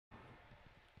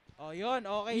Oh, yun.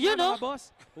 Okay Yun, na, mga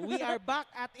boss. We are back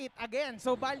at it again.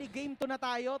 So, bali, game 2 na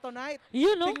tayo tonight.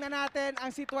 Yun, no? Tingnan natin ang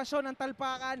sitwasyon ng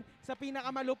talpakan sa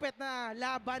pinakamalupit na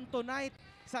laban tonight.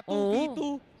 Sa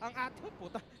 2v2, ang ating,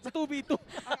 puta, sa 2v2,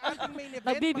 ang ating main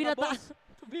event, mga boss.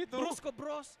 2v2. Brusco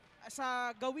Bros,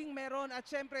 sa gawing meron at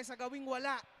syempre sa gawing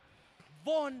wala.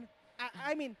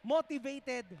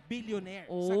 Motivated Billionaire.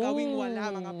 Sa gawing wala,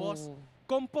 mga boss.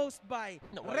 Composed by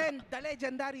the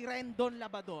legendary Rendon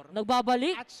Labador.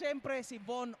 Nagbabalik. At syempre si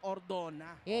Von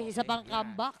Ordona. Yes, isa pang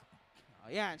comeback.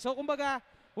 Ayan. So kumbaga,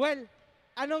 well,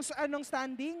 anong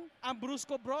standing? Ang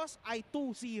Brusco Bros ay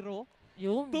 2-0.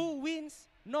 2 wins,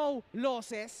 no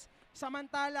losses.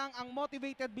 Samantalang ang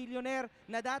Motivated Billionaire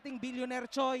na dating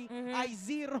Billionaire Choi ay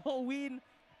 0 win,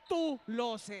 2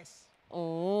 losses.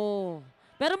 Oh.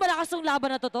 Pero malakas yung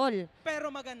laban na to, tol. Pero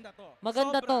maganda to.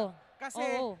 Maganda Sobra. to. Kasi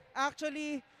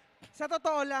actually, sa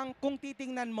totoo lang, kung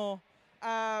titingnan mo,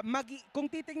 kung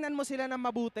titingnan mo sila ng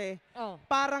mabuti,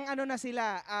 parang ano na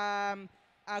sila,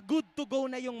 good to go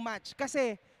na yung match.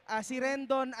 Kasi si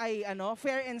Rendon ay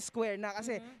fair and square na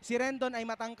kasi si Rendon ay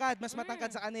matangkad, mas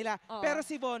matangkad sa kanila. Pero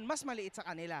si Von, mas maliit sa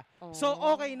kanila. So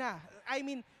okay na. I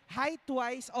mean,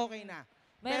 height-wise, okay na.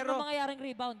 Meron mangyayaring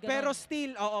rebound. Ganun.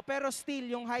 Pero still,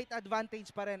 yung height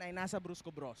advantage pa rin ay nasa Brusco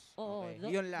Bros. Oo,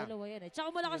 yun lang. Dalawa yan eh. Tsaka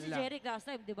malakas si Jeric last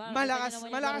time, di ba?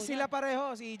 Malakas sila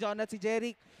pareho, si Jonah at si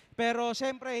Jeric. Pero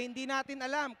syempre, hindi natin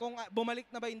alam kung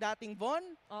bumalik na ba yung dating Von.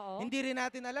 Hindi rin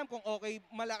natin alam kung okay,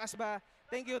 malakas ba.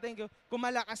 Thank you. Kung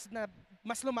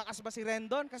mas lumakas ba si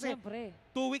Rendon? Kasi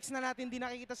 2 weeks na natin hindi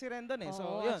nakikita si Rendon eh.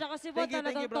 So, yun. Tsaka si Von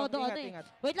talagang todo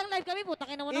ingat. Wait lang, live kami,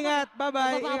 putangin naman naman. Ingat,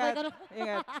 bye-bye.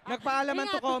 Ingat.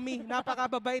 Nagpaalaman to Komi.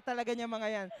 Napakababait talaga niya mga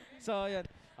yan. So, yun.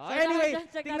 Anyway,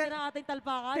 check natin ang ating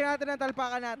talpakan. Tingnan natin ang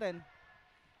talpakan natin.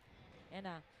 Yan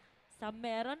na. Sa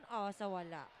meron o sa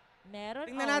wala? Meron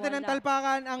tingnan natin ang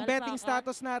talpakan, ang betting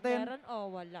status natin. Meron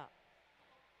o wala?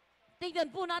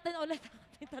 Tingnan po natin ulit ang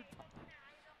ating talpakan.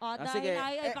 Sige.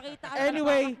 Ipakita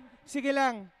Anyway, sige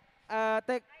lang.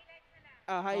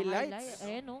 Highlights.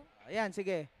 Ayan, no? Ayan,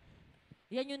 sige.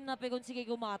 Yan yung napikon sige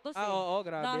gumatos eh. Oo,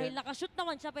 grabe. Dahil nakashoot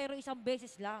naman siya pero isang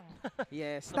beses lang.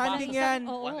 Yes. Standing yan.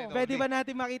 Pwede ba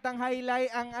natin makita ang highlight,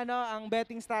 ang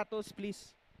betting status, please?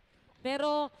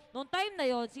 Pero, nung time na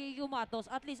yon si Gumatos,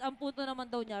 at least ang punto naman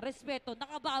daw niya, respeto,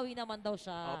 nakabawi naman daw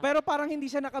siya. Pero parang hindi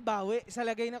siya nakabawi sa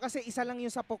lagay na, kasi isa lang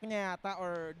yung sapok niya yata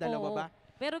or dalawa ba?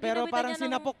 Pero parang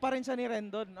sinapok pa rin siya ni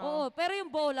Rendon. Oo, pero yung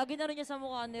bola, ginano niya sa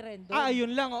mukha ni Rendon.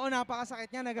 Yun lang. Oo,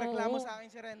 napakasakit niya. Nagreklamo sa akin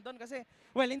si Rendon kasi,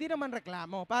 well, hindi naman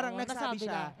reklamo. Parang nagsabi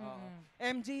siya.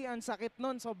 MG, ang sakit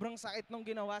nun. Sobrang sakit nung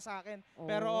ginawa sa akin.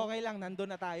 Pero okay lang, nandun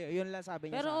na tayo. Yun lang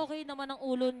sabi niya. Pero okay naman ang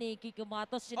ulo ni Kiko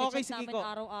Matos. Sinecheck namin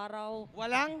araw-araw.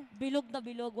 Walang? Bilog na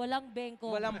bilog. Walang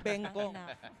bengko. Walang bengko.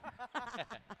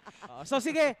 So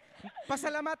sige,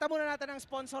 pasalamatan muna natin ang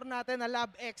sponsor natin na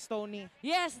LabX, Tony.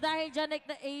 Yes, dahil dyan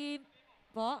dahil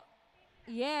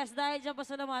dyan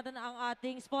pasalamatan ang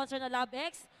ating sponsor na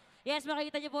LabX. Yes,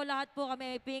 makikita niyo po lahat po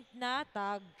kami ay pink na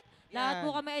tag. Lahat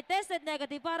po kami ay tested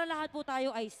negative para lahat po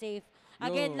tayo ay safe.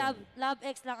 Again,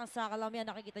 LabX lang ang sakalam yan.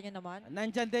 Nakikita niyo naman.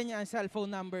 Nandyan din yung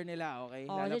cellphone number nila, okay?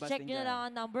 Check nyo na lang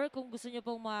ang number kung gusto nyo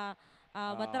pong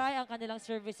matry ang kanilang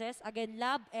services. Again,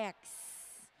 LabX.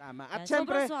 Tama. At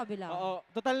syempre,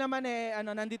 total naman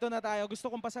nandito na tayo. Gusto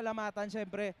kong pasalamatan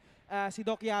syempre si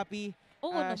Doc Yapi.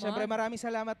 Syempre maraming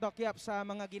salamat Doc Yap sa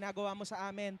mga ginagawa mo sa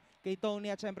amin, kay Tony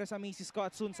at syempre sa misis ko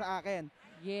at soon sa akin.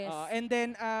 Yes. And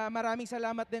then maraming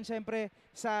salamat din syempre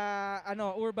sa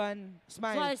Urban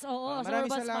Smiles.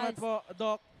 Maraming salamat po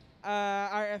Doc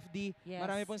RFD. Yes.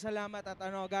 Maraming pong salamat at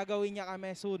gagawin niya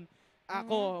kami soon.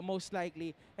 Ako, most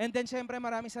likely. And then, syempre,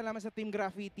 maraming salamat sa Team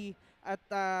Graffiti at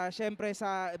syempre,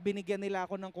 binigyan nila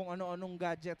ako ng kung ano-anong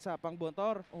gadget sa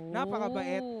pangmotor.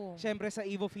 Napakabait. Syempre, sa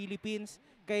Evo Philippines,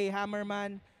 kay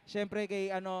Hammerman, syempre,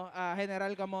 kay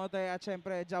General Kamote, at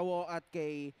syempre, Jawo, at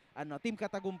kay Team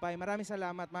Katagumpay. Maraming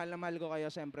salamat. Mahal na mahal ko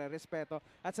kayo, syempre, respeto.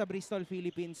 At sa Bristol,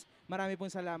 Philippines, marami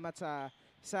pong salamat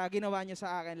sa ginawa niyo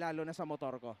sa akin, lalo na sa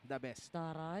motor ko. The best.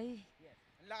 Taray.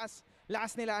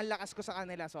 Lakas nila, ang lakas ko sa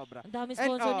kanila sobra. Ang dami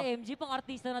sponsor ni MG, pang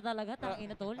artista na talaga,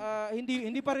 tangina tol.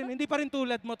 Hindi pa rin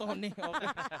tulad mo, Tony. Okay.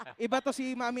 Iba to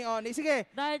si Mami Oni. Sige,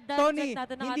 Tony,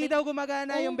 hindi daw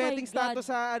gumagana yung betting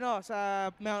status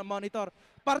sa monitor.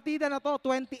 Partida na to,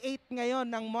 28 ngayon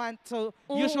ng month. So,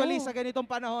 usually sa ganitong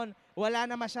panahon, wala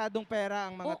na masyadong pera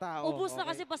ang mga tao. Ubus na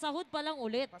kasi pasahod pa lang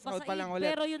ulit. Pasahod pa lang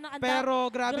ulit. Pero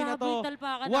grabe na to.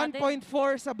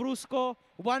 1.4 sa Brusco,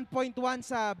 1.1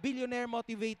 sa Billionaire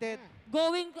Motivated.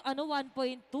 Going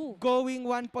 1.2. Going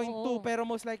 1.2 pero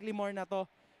most likely more na to.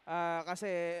 Kasi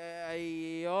ay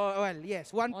well,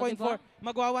 yes, 1.4 diba?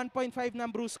 magwa 1.5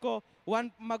 ng Brusco,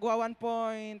 magwa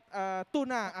 1.2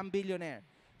 na ang Billionaire.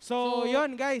 So,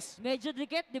 yon guys. Medyo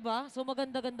dikit, di ba? So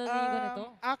maganda-ganda na yung ganito.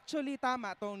 Actually,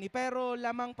 tama, Tony. Pero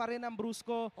lamang pa rin ang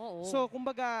Brusco. Oo. So,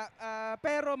 kumbaga,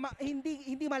 pero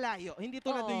hindi malayo. Hindi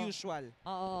tulad ng usual.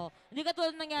 Oo. Hindi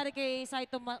katulad nangyari kay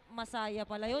Saito Masaya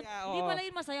pala yun. Yeah, Hindi pala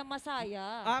yun Masaya.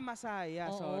 Masaya.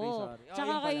 Oo. Sorry.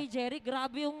 Tsaka yun kay pala. Jerry,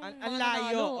 grabe yung Ang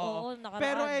layo. Oo, nakaraan.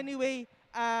 Pero anyway,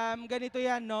 ganito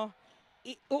yan, no?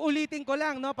 Uulitin ko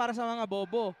lang, no? Para sa mga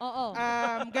bobo. Oo.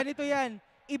 Ganito yan.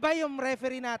 Iba yung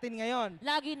referee natin ngayon.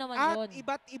 Lagi naman At yun.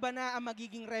 iba't iba na ang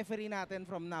magiging referee natin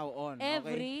from now on.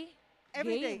 Every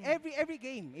day, game. every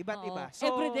game, iba't iba.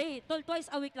 So, every day. Twice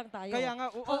a week lang tayo. Kaya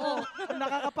nga,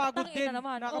 nakakapagod din.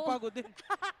 Naman. Nakakapagod din.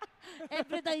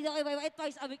 Every day,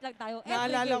 twice a week lang tayo.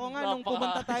 Naalala ko nga nung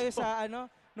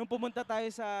pumunta tayo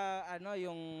sa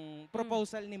yung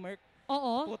proposal ni Merck.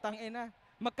 Oo. Putang ina.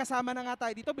 Magkasama na nga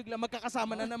tayo dito, bigla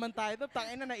magkakasama na naman tayo doon.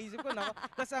 Tangina, naisip ko na.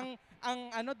 Tapos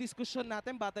ang discussion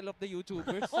natin, Battle of the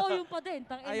YouTubers. Yung pa din,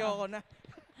 tangina. Ayoko na.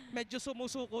 Medyo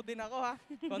sumusuko din ako, ha.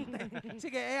 Konti.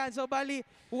 Sige, ayan. So, bali,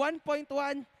 1.1.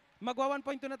 Magwa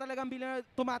 1.2 na talagang bilang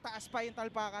tumataas pa yung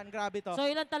talpakan. Grabe to. So,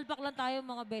 ilang talpak lang tayo,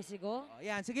 mga besigo?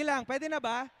 Ayan, sige lang. Pwede na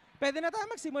ba? Pwede na tayo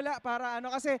magsimula para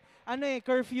kasi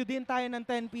curfew din tayo ng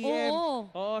 10 p.m.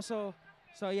 Oo, so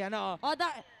yan na.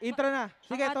 Intro na.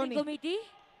 Sige, ang Tony. ating committee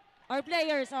or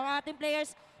players, ang ating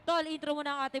players. Tol, intro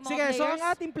muna ang ating mga Sige, players. so ang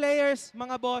ating players,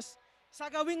 mga boss, sa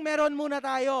gawing meron muna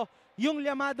tayo. Yung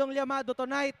liamado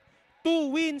tonight, 2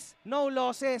 wins, no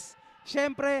losses.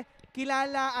 Siyempre,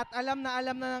 kilala at alam na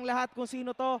ng lahat kung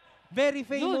sino to. Very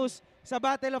famous sa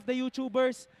Battle of the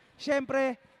YouTubers.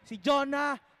 Siyempre, si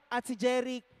Jonah at si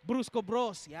Jeric Brusco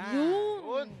Bros. Yan.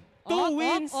 Yun. 2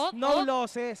 wins, no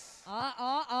losses.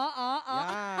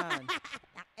 Yan.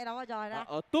 Ina mo, Jonah.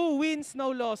 2 wins, no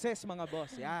losses, mga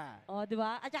boss. Yan. Di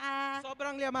ba? At saka,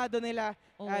 Sobrang liamado nila.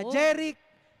 Jeric,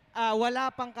 wala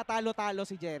pang katalo-talo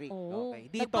si Jeric. Okay.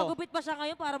 Dito. Nagpagupit pa siya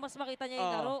ngayon para mas makita niya yung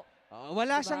laro.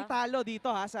 Wala siyang talo dito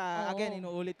ha. Again,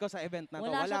 inuulit ko sa event na to.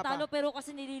 Wala siyang talo pero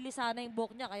kasi nililisana yung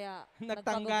buhok niya kaya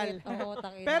nagtanggal.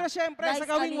 Nagpagupit. Pero syempre, sa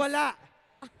gawing wala.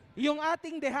 Yung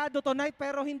ating dehado tonight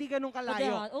pero hindi ganun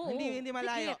kalayo. Hindi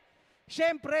malayo.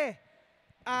 Syempre,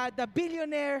 the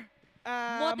billionaire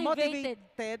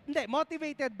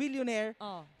motivated billionaire.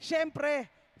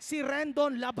 Syempre, si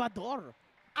Rendon Labador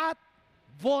at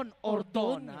Von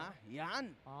Ordona.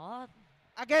 Yan.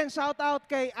 Again, shout out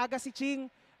kay Agassi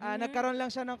Ching. Nagkaroon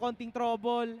lang siya ng konting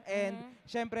trouble and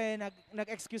syempre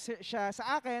nag-excuse siya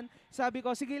sa akin. Sabi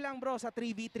ko, sige lang bro, sa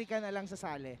 3v3 ka na lang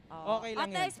sasali. Okay lang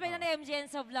At na-explain na ni MGN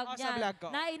sa vlog niya. Sa vlog ko.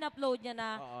 Na in-upload niya na.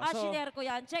 Share ko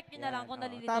yan. Check nyo na lang kung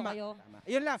nalilito kayo. Tama.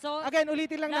 Yun lang. So, again,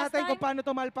 ulitin lang natin kung paano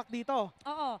tumalpak dito.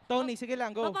 Tony, sige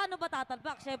lang, go. Paano ba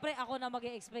tatalpak? Syempre, ako na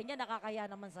mag-i-explain niya. Nakakaya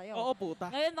naman sa'yo. Oo,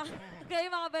 puta. Ngayon,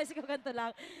 mga basic ko ganito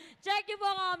lang. Check nyo po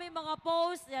ang aming mga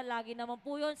posts. Yan, lagi naman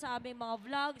po yun sa aming mga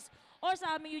vlogs or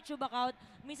sa aming YouTube account.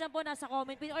 Minsan po nasa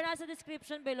comment pin or nasa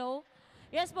description below.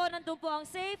 Yes po, nandun po ang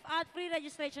safe at free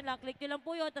registration lang. Click nyo lang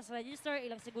po yun, tapos register,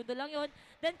 ilang segundo lang yun.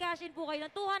 Then cash in po kayo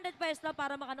ng 200 pesos lang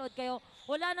para makanood kayo.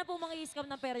 Wala na po mga i-scam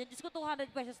ng pera. Diyos ko,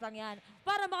 200 pesos lang yan.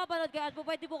 Para makapanood kayo at po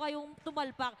pwede po kayong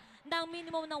tumalpak ng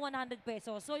minimum ng 100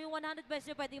 pesos. So yung 100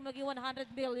 pesos nyo pwede maging 100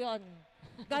 billion.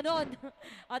 Ganon.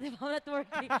 Di ba,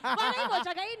 networking? Malay mo,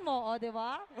 tsagain mo, di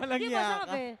ba? Walang iya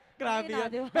ka. Grabe yun.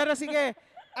 Diba? Pero sige,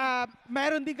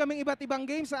 meron din kaming iba't ibang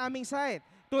games sa aming site.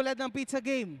 Tulad ng pizza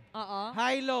game,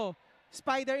 high-low,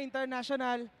 Spider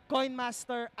International, Coin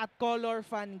Master, at Color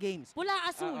Fun Games.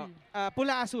 Pula-asul.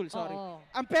 Pula-asul, sorry.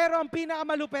 Pero ang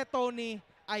pinakamalupet, Tony,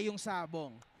 ay yung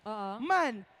sabong.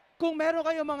 Man, kung meron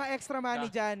kayong mga extra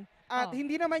money dyan, at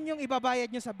hindi naman yung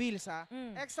ibabayad nyo sa bills,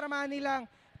 extra money lang,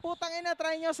 putang ina,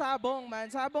 try nyo sabong,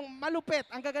 man. Sabong malupit.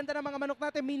 Ang gaganda ng mga manok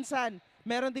natin, minsan,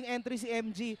 meron ding entry si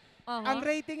MG. Ang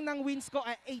rating ng wins ko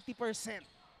ay 80%.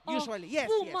 Usually, yes.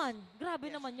 Woman. Grabe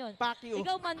naman yun. Pacquiao.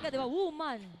 Ikaw man ka, di ba?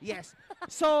 Woman. Yes.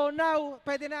 So now,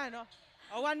 pwede na, no?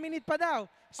 1 minute pa daw.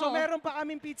 So meron pa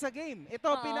kaming pizza game. Ito,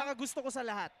 pinakagusto ko sa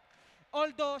lahat.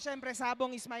 Although, syempre,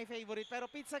 sabong is my favorite. Pero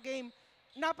pizza game,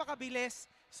 napakabilis.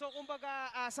 So, kumbaga,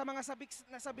 sa mga sabik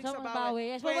sa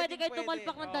bawi, yes. Pwede kayo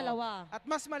tumalpak ng dalawa. At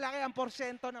mas malaki ang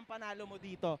porsyento ng panalo mo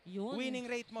dito. Yun. Winning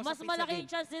rate mo mas sa pizza game. Mas malaki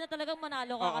yung chance din na talagang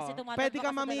manalo ka kasi tumatalpak pwede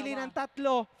ka mamili ng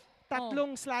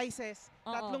tatlong slices,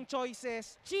 tatlong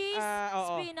choices. Cheese,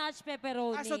 spinach,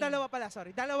 pepperoni. So dalawa pala,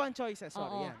 sorry. Dalawang choices,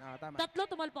 sorry. Yan, tama. Tatlo,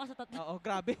 tumalpak sa tatlo. Oo,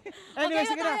 grabe. Anyway,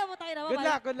 sige na.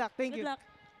 Good luck. Thank you.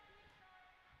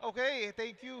 Okay,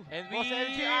 thank you. And we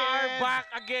are back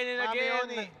again and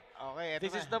again. Okay,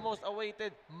 This is the most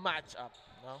awaited matchup.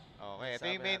 No? Okay, ito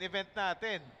Sabi yung main natin. event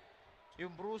natin.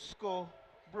 Yung Brusco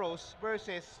Bros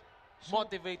versus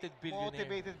Motivated billionaire.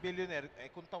 Motivated Billionaire. Eh,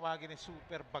 kung tawagin ni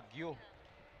Super Bagyo.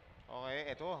 Okay,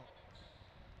 ito.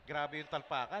 Grabe yung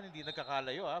talpakan, hindi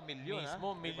nagkakalayo ha, milyon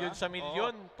Mismo, ha. milyon Diba? sa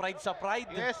milyon. Pride sa pride.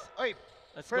 Yes, oy.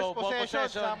 Let's First go, ball possession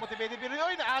possession. sa Motivated Billionaire.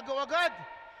 Oy, naagaw agad.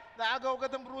 Naagaw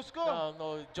agad ang Brusco.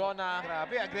 No, Jonah.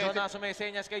 Grabe, aggressive. Jonah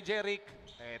sumesenyas kay Jeric.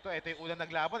 Ito yung unang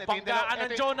naglaban. Ito yung Panggaan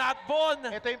ng Jonah at Von.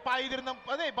 Ito yung pioneer ng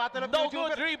Battle of No YouTuber.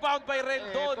 good rebound by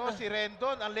Rendon. Ito si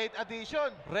Rendon, ang late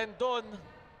addition. Rendon.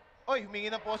 Oy, humingi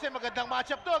ng pose. Magandang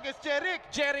matchup to against Jeric.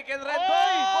 Jeric and Rendon.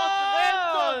 Oy, boss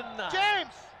Rendon.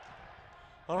 James.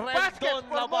 Basket Rendon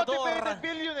for Motivated Labador.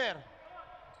 Billionaire.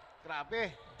 Grabe.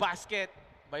 Basket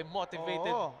by Motivated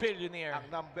Oo. Billionaire. Ang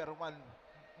 #1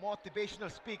 motivational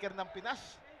speaker ng Pinas.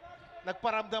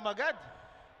 Nagparamdam agad.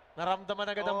 Naramdaman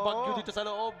agad ang Oo. bagyo dito sa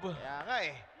loob. Kaya nga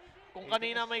eh. Kung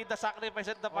kanina may the sacrifice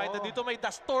at the fight, Oo. dito may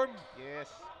the storm. Yes.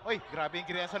 Oy, grabe yung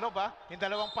kriyan sa loob ha. Yung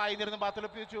dalawang pioneer ng Battle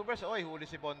of YouTubers. Oy, huli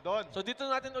si Bondon. So dito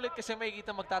natin ulit kasi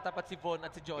makikita magtatapat si Von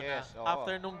at si Jonah. Yes, oo.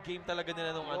 After nung game talaga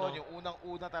nila nung Yun, yung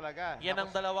unang-una talaga. Yan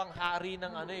ang dalawang hari ng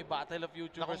Battle of na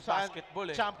YouTubers kung saan basketball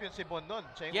eh. champion si Bondon.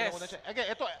 Siya yung Yes. unang-una siya. Again,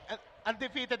 ito,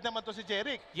 undefeated naman to si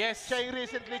Jeric. Yes. Siya yung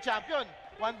recently champion.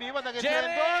 1v1 against Rendon.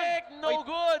 Jeric, no Oy,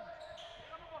 good.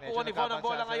 medyo Kuha ni Von ang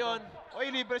bola nagkabansa ngayon. ito. Oy,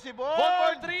 libre si Bon. Von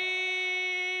for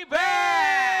 3.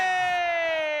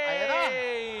 Bang! Ayan na.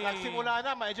 Nagsimula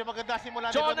na. Medyo maganda simula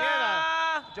ni Bon yan.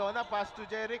 Jonah! Jonah pass to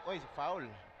Jeric. Oy, foul.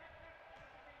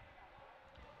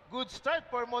 Good start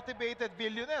for Motivated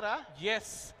Billionaire, ha?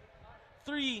 Yes.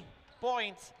 3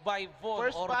 points by Von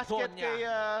First basket Ordoña. kay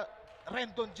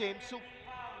Rendon James.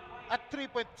 At 3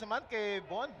 points naman kay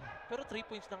Bon. Pero 3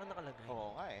 points na nga nakalagay.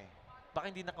 Oo nga eh. Baka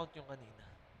hindi na-count yung kanina.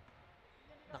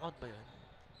 Na-count ba yun?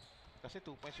 Kasi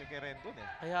 2 points yung kay Rendon eh.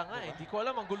 Kaya nga Diba? di ko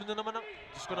alam. Ang gulo na naman ang...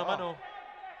 Diyos ko Oo. naman oh.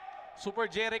 Super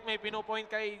Jeric may pinopoint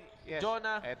kay Yes.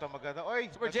 Jonah. Eto maganda. Oy,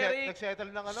 Super Jeric. nagsettle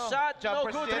ng ano. Shot, no Jumper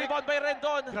si good. Jeric. Rebound by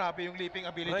Rendon. Grabe yung leaping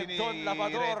ability Rendon ni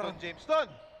Labador. Rendon James Don.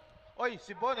 Oy,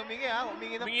 si Bon, humingi ha.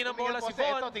 Humingi ng bola si pose.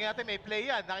 Bon. Ito, tingnan natin, may play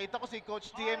yan. Nakita ko si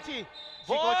Coach DMC. Si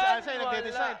Von, Coach Ansay wala.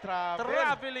 nagde-design.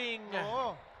 Traveling. Oo.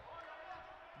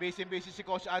 Busy sa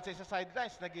Coach Ansay sa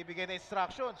sidelines. Nagbibigay na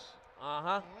instructions.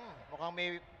 Aha. Mukhang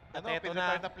may At ano, eto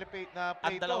pinrepare na. na play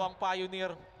At to. dalawang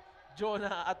pioneer,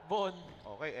 Jonah at Von.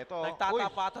 Okay, ito.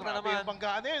 Nagtatapatan na grabe naman. yung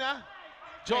banggaan na yun ha.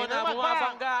 Jonah naman,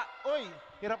 bumabangga. Uy,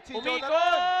 hirap si Jonah.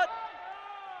 Umikot!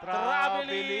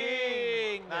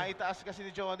 Traveling! Naitaas kasi ni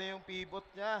Jonah yung pivot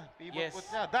niya. Pivot Yes. foot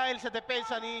niya. Dahil sa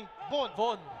depensa ni Bon.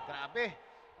 Von. Grabe.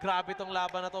 Grabe tong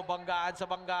laban na to. Banggaan sa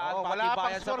banggaan. Oo, wala pang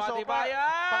Patibayan sa score so far.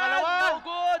 patibayan. Pangalawa. No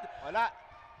good. Wala.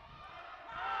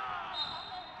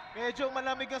 Medyo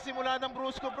malamig ang simula ng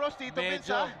Brusco Bros. Tito Vince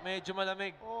ha. Medyo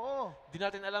malamig. Oo. Di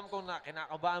natin alam kung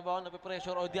kinakabahan ba ako,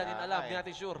 napipressure o di natin Kaya alam. nga Di eh.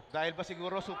 natin sure. Dahil ba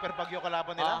siguro super bagyo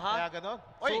kalaban nila? Aha. Kaya ganon?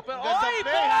 Oy, Super. ang gandang Oy!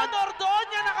 play. Bon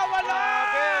Ordoña nakawala!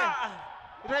 Grabe.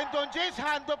 Rendon James,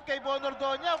 hand off kay Bon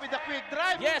Ordoña with a quick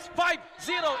drive. Yes,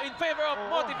 5-0 in favor of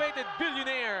Oo. Motivated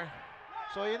Billionaire.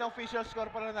 So yun ang official score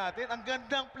pala natin. Ang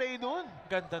gandang play nun.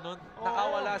 Ganda nun. Oo.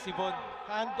 Nakawala si Von.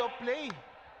 Hand off play.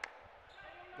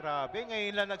 Grabe,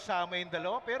 ngayon lang nagsama yung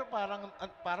dalawa pero parang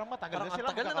matagal Parang na sila ang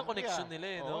tagal na ng magkakampi, connection ah. nila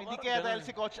eh, Oo, no? hindi Parang kaya ganun dahil eh.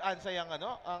 si Coach Ansay ang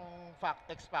ang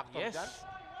X factor Yes, dyan.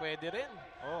 pwede rin.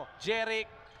 Oh, Jeric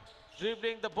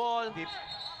dribbling the ball. deep.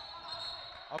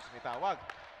 Ops, may tawag.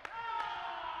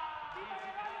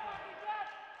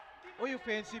 Uy,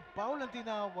 offensive foul ang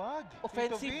tinawag.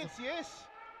 Offensive? Tito Vince, yes.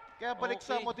 Kaya balik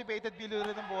sa Okay. Motivated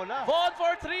Billionaire ng bola. Von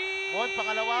for 3! Bon,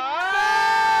 pangalawa.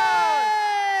 Bang!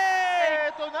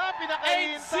 Eto na,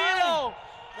 pinakahintay. 8-0!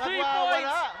 3 Nagwawala.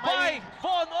 points by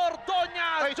Von Ordoña.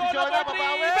 Ay, si Jonah Jonah for 3.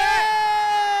 babawi. Bang!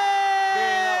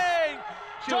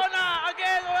 Shoot. Jonah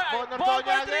again. Von Von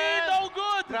Ordoña for 3. again. No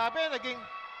good. Grabe, naging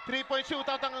 3-point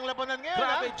shootout ang labanan ngayon.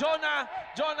 Grabe, ha? Jonah.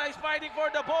 Jonah is fighting for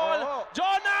the ball. Oo.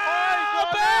 Jonah! Oy,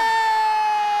 Jonah! Bang!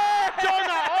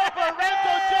 Jonah over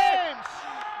Rendon James.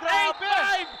 Grabe.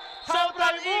 8-5.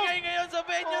 Sobrang High move. ingay ngayon sa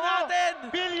venue Oo. natin.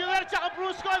 Billionaire tsaka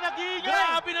Brusco, nag-iingay.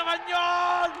 Grabe naman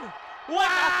yon. What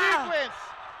a Wow! sequence.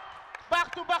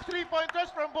 Back-to-back 3-pointers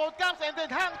from both camps and then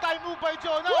hang time move by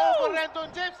Jonah Woo! over Rendon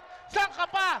James. Saan ka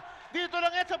pa? Dito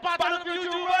lang yan sa Battle Battle of of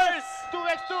YouTubers. YouTubers.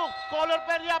 2x2, Color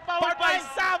Peria, Power Part by Point.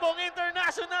 Sabong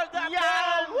International.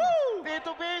 Yan! Woo!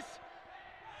 Dito, Bis.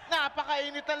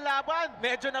 Napakainit ang laban.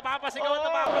 Medyo napapasigaw at Oo.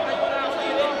 napapatayo na ako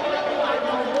dito.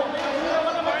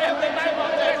 For every time of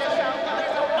there's a shout out.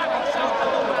 Shout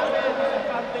out.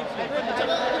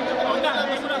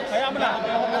 Kaya mo na.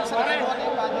 Pare.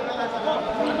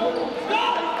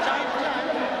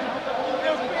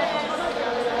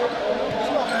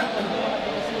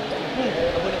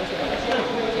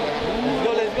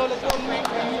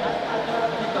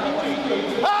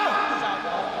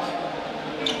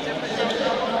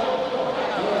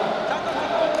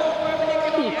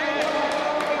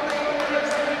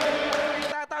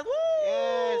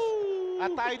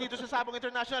 dito sa Sabong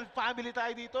International. Family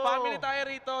tayo dito. Family tayo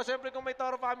rito. Siyempre kung may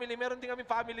Toro family, meron din kami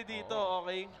family dito,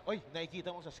 okay? Oy,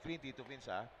 nakikita mo sa screen dito,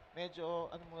 Vince, ha? Medyo,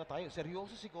 ano muna tayo,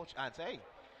 seryoso si Coach Ansay.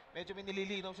 Medyo may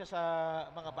nililinaw siya sa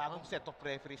mga bagong set of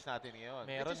referees natin ngayon.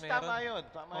 Meron, Which is tama yun.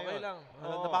 Tama Okay yun. lang.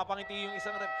 Oo. Napapangiti yung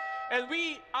isang ref. And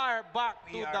we are back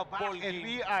to We the are back ball and game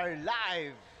we are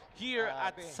live. here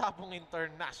at Grabe. Sabong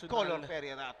International.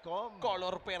 Colorperia.com.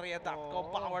 Colorperia.com, Oo.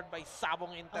 powered by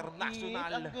Sabong International.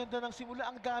 Ang ganda ng simula.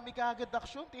 Ang dami kagad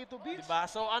aksyon, Tito Vince. Diba?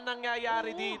 So, ang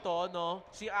nangyayari Oo. dito, no,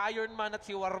 si Iron Man at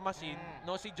si War Machine,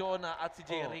 no, si Jonah at si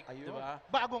Jeric, ayun. diba?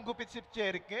 Bagong gupit si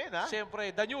Jeric ngayon, ha?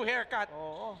 Siyempre, the new haircut.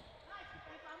 Oo.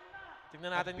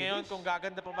 Tingnan natin Ang ngayon bilis. kung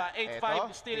gaganda pa ba. 8-5,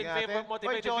 Eto, still in tingnan favor of natin.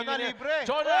 Motivated Oy, Jonah Billionaire. libre.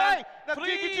 Jonah, Oy,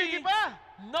 nag-jiggy-jiggy free. pa.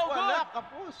 No Wala, good.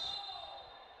 kapus.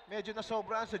 Medyo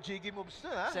nasobrahan sa jiggy moves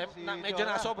doon, ha? Medyo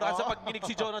Jonah. nasobrahan sa Oo. pagginig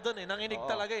si Jonah doon eh. Nanginig Oo.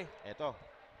 talaga eh. Eto,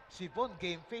 si Von,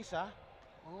 game face, ha?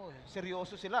 Oh,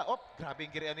 seryoso sila. Oh, grabe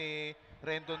yung girian ni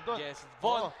Rendon doon. Yes.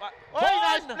 Von. Oh. Oy,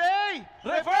 nice play!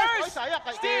 Reverse! Oy, sayang.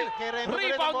 Still, Kay Rendon ulit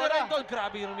ang rebound ni bola. Rendon.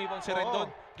 Grabe yung rebound si Oo. Rendon.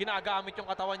 Ginagamit yung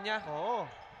katawan niya. Oo.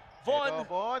 Von. Eto,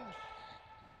 Von.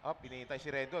 Oh, pinihintay si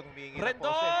Rendon. Humingi ng pose.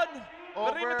 Rendon!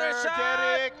 Over Perimeter shot!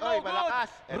 Jeric. No Oy, good. malakas.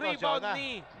 Eto, Rebound Jonah. ni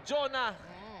Jonah.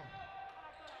 Mm.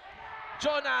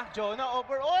 Jonah. Jonah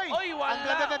over. Oy! Oy, wala. Ang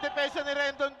ganda ng depensa ni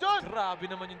Rendon doon. Grabe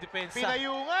naman yung depensa.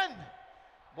 Pinayungan.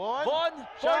 Von,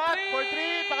 Shot,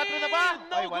 4-3. 4-3. Pangatlo na ba?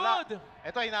 No Oy, wala. good.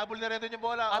 Ito, hinabol ni Rendon yung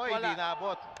bola. At Oy, wala. hindi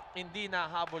naabot. Hindi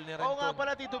nahabol ni Oo nga Rendon.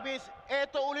 pala, Tito Vince.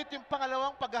 Ito ulit yung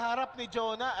pangalawang paghaharap ni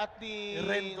Jonah at ni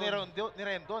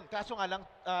Rendon. Kaso nga lang,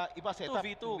 iba setup.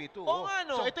 2v2. Oo Oo. nga,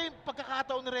 no? So ito yung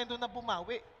pagkakataon ni Rendon na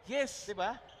bumawi. Yes. Di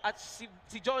ba? At si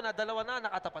Jonah, dalawa na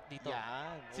nakatapat dito.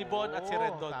 Yan. Si Von at si Oo,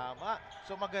 Rendon. Tama.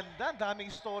 So maganda. Daming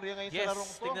istorya ngayon Yes, sa larong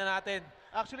to. tingnan natin.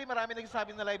 Actually, marami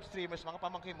nagsasabi na live streamers, mga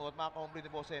pamangkin mo at mga ka-hombre ni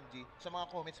Boss MG, sa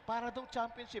mga comments, para daw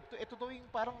championship to. Ito daw yung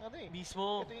parang ano eh.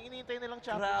 Mismo. Ito yung inintay nilang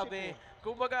championship Grabe. eh.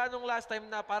 Kumbaga anong last time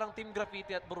na parang Team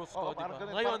Graffiti at Brusco, Oo, di parang ba?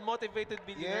 ganun. Ngayon, Parang- Motivated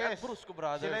Billionaire at Brusco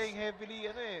Brothers. Sila yung heavily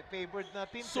favored na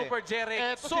teams Super eh. Jeric.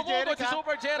 Eto si Sumugod Jeric, si ha?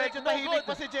 Super Jeric. Medyo No tahimik good.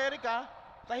 pa si Jeric, ha?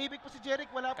 Tahimik pa si Jeric.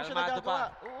 Wala pa siya Kalmado nagagawa.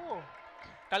 pa. Oo.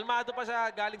 Kalmado pa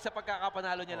siya galing sa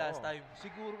pagkakapanalo niya last Oo. time.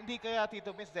 Siguro, hindi kaya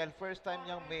Tito Vince dahil first time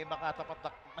niyang may makatapat na,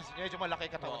 mas medyo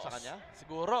malaki katawan sa kanya.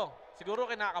 Siguro. Siguro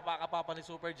kinakapakapa pa ni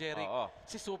Super Jeric. Oo.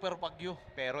 Si Super Bagyo.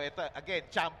 Pero ito,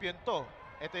 again, champion to.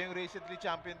 Ito yung recently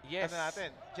champion Yes. ano natin.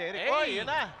 Jeric. Hey! Oy, yun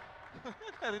na.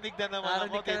 Narinig na naman ako,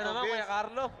 Narinig ka Tito na naman, Vince. Kuya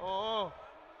Carlo. Oo.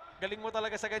 Galing mo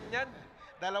talaga sa ganyan.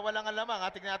 Dalawa lang ang lamang.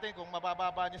 Tingnan natin kung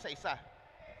mabababa niya sa isa.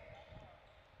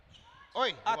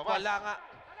 Oy, At lumabas. wala nga.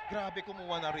 Grabe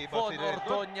kumuha na rebound Von si Rendon.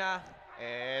 Ordonia.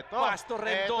 Eto. Pastor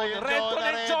Rendon. Eto yung Rendon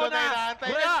and Rendon Jonah. na inaantay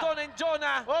niya. Rendon and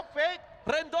Jonah. Oh, fake.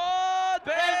 Rendon!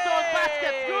 Rendon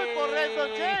basket. Good for Rendon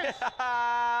James.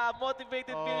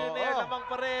 Motivated Oo. Billionaire lamang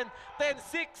pa rin.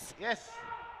 10-6. Yes.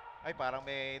 Ay, parang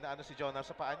may naano si Jonah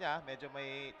sa paa niya. Medyo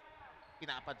may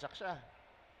pinapadyak siya.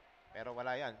 Pero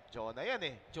wala yan. Jonah yan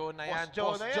eh. Jonah Boss yan.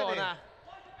 Jonah Boss yan Jonah.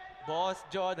 Boss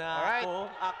Jonah. Alright. Kung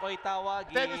ako'y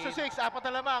tawagin. 10-6. Apat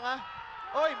na lamang, ha?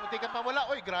 Oy, muntik kang mawala.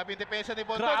 Oy, grabe yung depensa ni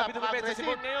Bondo. Grabe na depensa si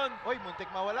Bon ngayon. Oy, muntik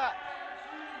mawala.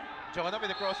 Jonah with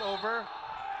the crossover.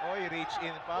 Oy, reach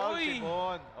in foul Uy, si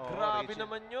Bon. Oh, Grabe reach in.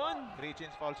 naman yun. Reach in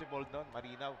foul si Bon doon.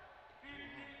 Marinaw.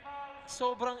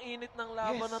 Sobrang init ng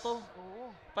laban Yes. na to.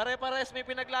 Oo. Pare-pares may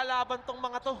pinaglalaban tong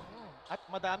mga to. At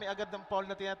madami agad ng foul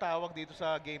na tinatawag dito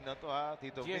sa game na to, ha?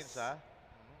 Tito Yes. Vince, ha?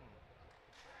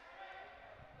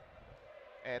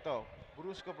 Eto,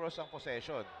 Brusco Bros ang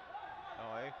possession.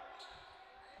 Okay.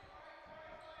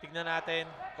 Tignan natin.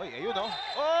 Oy, ayun, oh.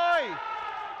 Oy!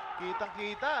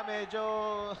 Kitang-kita, medyo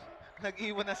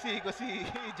nag-iwan na sigo si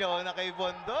Jonah kay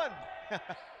Bon doon.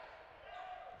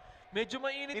 Medyo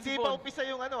mainit Hindi si pa Bon. umpisa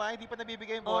yung ano, ha? Hindi pa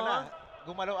nabibigay yung bola.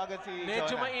 Gumalaw agad si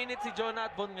Medyo Jonah. mainit si Jonah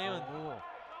at Bon ngayon. Oo.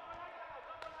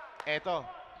 Eto,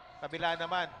 kabila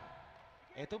naman.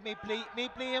 Eto, may play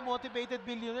yung motivated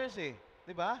billionaires eh.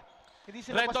 'Di ba? Hindi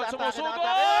sila Rendon basta atake ng sumusugod!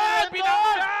 atake.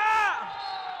 Pinangga!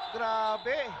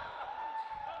 Grabe!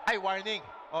 Ay, warning.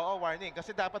 Oo, warning.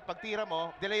 Kasi dapat pagtira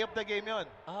mo, delay of the game yon.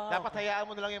 Dapat hayaan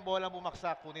mo na lang yung bola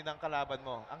bumaksak, kunin ng kalaban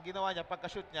mo. Ang ginawa niya,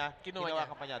 pagka-shoot niya, Ginawa ginawa niya.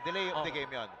 ka pa niya. Delay of the Oo.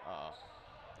 game yon. Oo.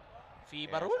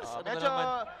 FIBA Yes. rules. Oo, Ano na medyo, naman?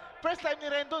 first time ni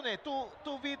Rendon eh,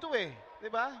 2v2 eh. 'Di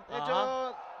ba? Medyo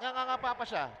nganganga pa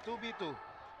siya, 2v2.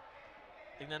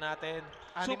 Tingnan natin.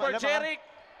 Anim Super alam, Jeric!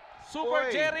 Super Oy,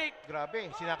 Jeric! Grabe,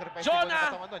 sinacrifice Jonah! ni Bon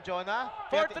katawan doon. Jonah,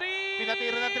 For three!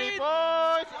 pinatira ng 3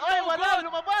 points. Ay, No wala, good!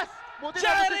 lumabas. Buti na si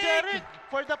Jeric! Jeric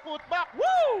for the putback.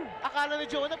 Woo! Akala ni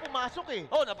Jonah pumasok eh.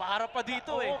 Oh, napaharap pa dito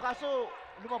Oo, eh. kaso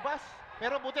lumabas.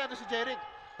 Pero buti ano si Jeric.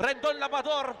 Rendon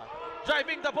Labrador.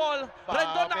 Driving the ball.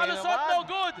 Rendon Grabe nakalusot, naman. no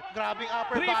good. Grabing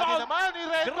upper body Rebound. naman ni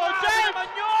Rendon Grabe James! naman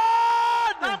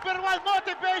yun! Number 1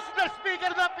 motivational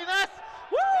speaker ng Pinas!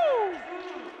 Woo!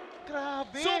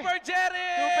 Grabe! Super Jerry!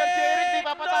 Super Jerry, di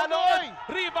pa patalo, No good. oy.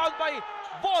 Rebound by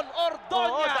Von Oo,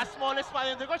 Ordoña. the smallest man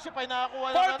in the court. Siya pa yung nakakuha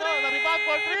For ng three! rebound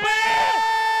for 3. Bang!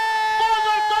 Von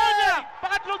Ordoña!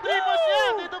 Pangatlong dribbles niya,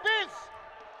 Tito Vince!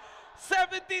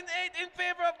 17-8 in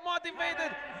favor of motivated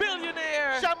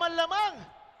billionaire. Siya man lamang!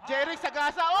 Jerry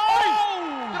Sagasa, oy! Oh!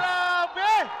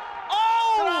 Grabe!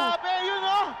 Oh! Grabe, yun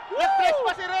o! Nag-press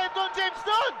pa si Rendon James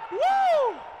doon! Woo!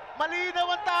 Malinaw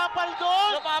ang tapal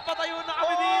doon! Napapatayo na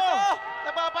kami Oo! dito.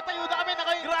 Napapatayo na kami,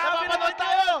 Grabe napapanood naman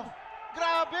tayo!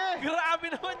 Grabe! Grabe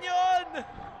naman yun.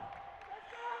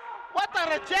 What a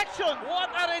rejection! What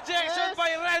a rejection Yes.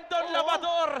 by Rendon Oo.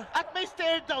 Labrador. At may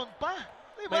stare down pa.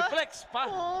 Diba? May flex pa.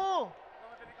 Oo.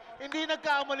 Hindi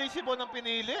nagkamali si Bon ang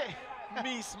pinili.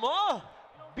 Mismo.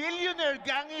 Billionaire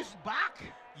gang is back.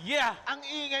 Yeah. Ang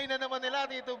ingay na naman nila,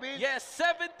 Tito Vince. Yes,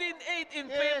 17-8 in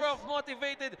Yes. favor of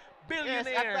motivated Yes, at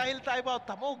billionaire. dahil tayo about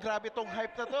tamo, grabe tong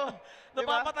hype na to.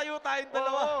 Napapatayo tayong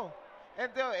dalawa. Oo.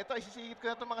 And ito, isisingit ko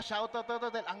na itong mga shoutout na to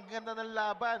dahil ang ganda ng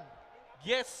laban.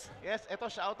 Yes. Yes, ito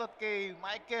shoutout kay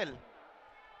Michael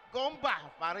Gomba,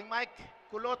 paring Mike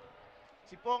Kulot,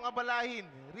 si Pong Abalahin,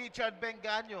 Richard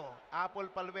Benganyo,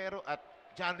 Apple Palwero at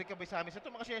John Rick Cabesamis. Ito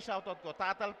mga siya shoutout ko.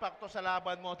 Tatalpak to sa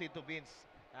laban mo, Tito Vince.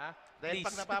 Ha? Dahil Please.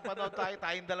 pag napapanood tayo,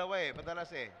 tayong dalawa eh.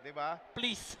 Madalas eh. Di ba?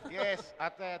 Please. Yes.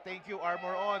 At thank you,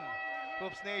 Armor On,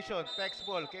 Hoops Nation,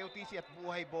 Pexball, KOTC at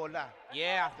Buhay Bola.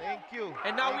 Yeah. Thank you.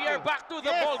 And now Thank we are you. back to the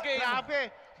Yes, ball game. Grabe.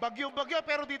 Bagyong-bagyo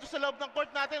pero dito sa loob ng court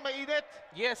natin, mainit.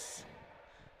 Yes.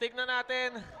 Tignan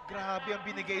natin. Grabe ang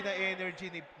binigay na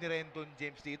energy ni Rendon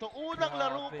James dito. Unang Grabe.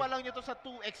 laro pa lang nito sa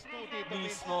 2x2 dito.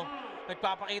 Mismo.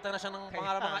 Nagpapakita na siya ng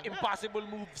mga impossible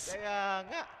moves. Kaya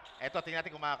nga. Eto, tingnan natin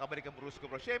kung makakabalik ang Brusco,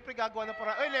 bro. Siyempre, gagawa ng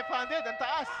parang, left-handed, ang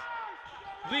taas.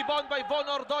 Rebound by Von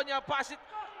Ordoña. Pass it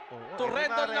to ito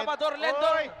Rendon na, Labrador.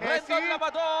 Oy, Rendon Hesi.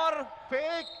 Labrador.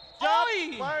 Fake, jump, Oy!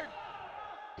 guard.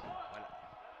 Wala.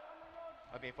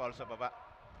 May foul sa baba.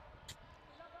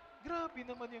 Grabe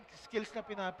naman yung skills na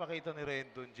pinapakita ni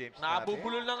Rendon James.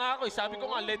 Nabubulol na nga ako eh. Sabi ko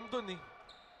nga, Oo. Rendon eh.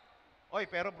 Oy,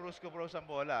 pero Brusco Bros ang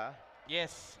bola.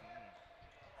 Yes.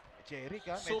 Jeric,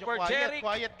 ha? Medyo Super quiet. Jeric.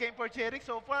 Quiet game for Jeric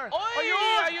so far. Oy!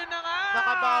 Ayun! Ayun na nga!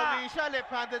 Nakabawi siya.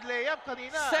 Left-handed layup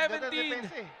kanina. Ang ganda ng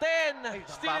defense, eh. 17, 10. Ay,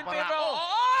 Still in nababara favor. ako.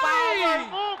 Oy! Power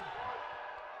move!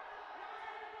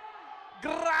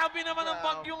 Grabe naman ang Grabe.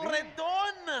 bagyong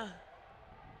Rendon.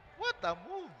 What a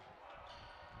move!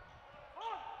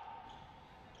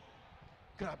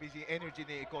 Grabe si energy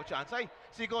ni Coach Ansay.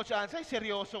 Si Coach Ansay,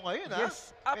 seryoso ngayon,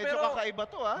 Yes. ha? Medyo Pero kakaiba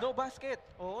to, ha? no basket.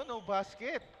 Oo, no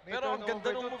basket. May Pero ang ganda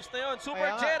turnover ng dun. moves na yun. Super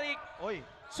Kaya nga. Jeric. Oy.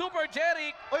 Super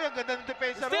Jeric. Oy, ang ganda ng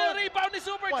depensa Still ron. rebound ni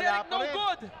Super Wala Jeric. pa No rin.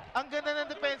 good. Ang ganda ng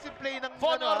defensive play ng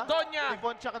Von Ordoña. Ni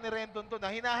Von tsaka ni Rendon to na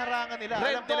hinaharangan nila.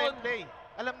 Alam nila Rendon. yung play.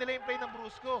 Alam nila yung play ng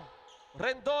Brusco.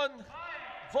 Rendon.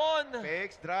 Von.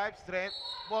 Fakes, drive, strength.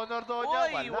 Von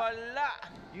Ordoña, Oy, wala. wala.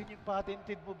 Yun yung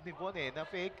patented move ni Von eh, na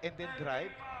fake and then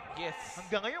drive. Yes.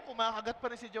 Hanggang ngayon, kumakagat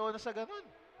pa rin si Jonah sa ganun.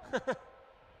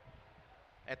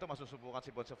 Eto, masusubukan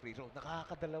si Von sa free throw.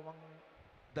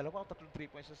 Dalawa o tatlong 3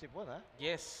 points na si Von, ha?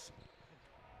 Yes.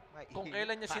 Kung Hot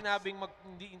kailan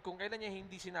niya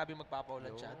hindi sinabing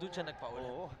magpapaulan siya, doon siya nagpaulan.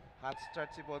 Oo. Hot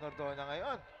start si Von Ordoña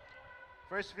ngayon.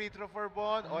 First free throw for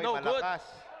Von. Oy, No good. malakas.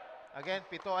 Again,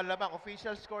 7 ang lamang.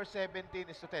 Official score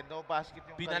 17-10. No basket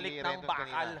yung Binalik kay ng Rendon bakal.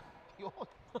 kanina. Yun.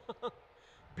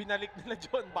 Binalik nila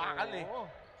John bakal eh. Oo.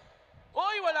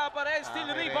 Oy, wala pa rin.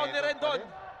 Still May rebound ni pa Rendon. rin.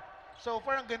 So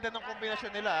far, ang ganda ng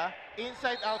kombinasyon nila.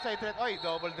 Inside, outside, Oy,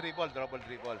 double dribble.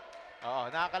 Oo,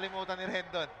 nakakalimutan ni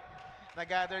Rendon.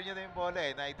 Nag-gather niya na yung bola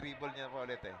eh. Na-dribble niya pa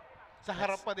ulit eh. Sa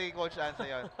harap pa ni Coach Ansa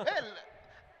yun. Well,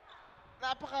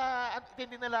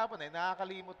 napaka-tindi na laban eh.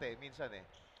 Nakakalimot eh, minsan eh.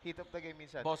 Heat of the game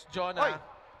minsan. Boss Oy! Jonah.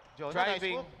 Jonah,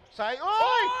 driving. nice move.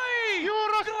 Oy!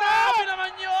 Euro Grabe step!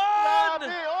 naman yun! Grabe!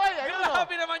 Oy! Ayun o.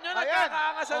 Grabe naman yun! Ayan.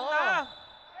 Nagkakaangasan Oo. na!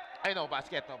 Ay, no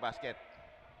basket.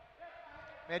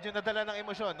 Medyo nadala ng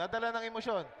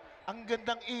emosyon. Ang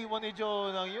gandang Iwan ni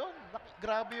Jonah yun.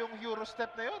 Grabe yung Euro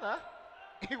step na yun, ha?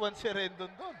 Iwan si Rendon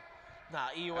doon.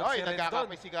 Naiwan Oy, si Rendon.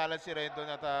 nagkakapisigalan si Rendon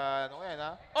at ano yan,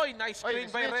 ha? Oy, nice screen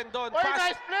by switch. Rendon. Oy,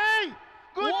 nice play!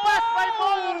 Good pass by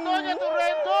Von Ordoña to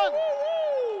Rendon!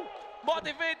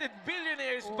 Motivated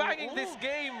billionaires Oo. banging this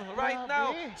game right now.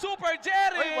 Grabe. Super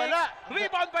Jerry! Oy, wala.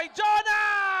 Rebound by Jonah!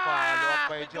 Follow up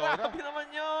by Jonah. Grabe naman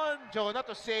yun. Jonah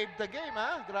to save the game,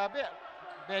 ha? Grabe.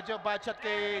 Medyo bad shot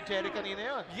kay Jerry kanina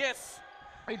yun. Yes.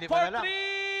 Ay, lima For na lang.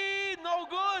 3! No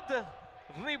good!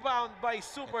 Rebound by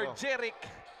Super Ito. Jeric.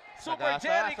 Super Sagasa,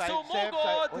 Jeric side step,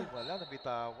 sumugod. Uy, wala,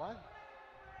 nabitawan.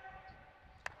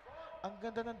 Ang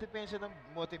ganda ng depensa ng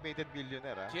motivated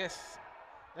billionaire, ah. Yes.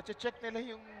 Nache-check nila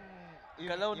yung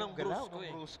Galaw ng galaw Brusco,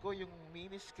 eh. Brusco, yung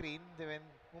mini screen, then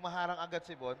humaharang agad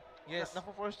si Bon. Yes.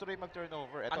 Napo-force tuloy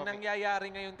mag-turnover. Ang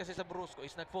nangyayari ngayon kasi sa Brusco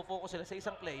is nagfo-focus sila sa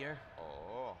isang player.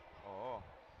 Oo, oo.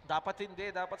 Dapat hindi.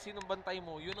 Dapat sinong bantay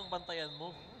mo, yun ang bantayan mo.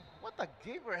 What a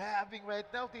game we're having right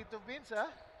now, Tito Vince,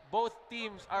 ah. Both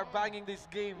teams are banging this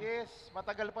game. Yes,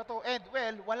 matagal pa to. And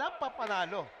well, walang pa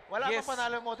panalo. Wala Yes. pa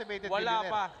panalo motivated Wala billionaire.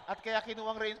 pa. At kaya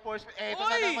kinuwang reinforcement. Eto Uy!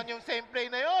 na naman yung same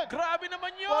play na yun. Grabe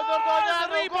naman yun! Bonordona,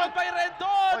 no Rebound good. by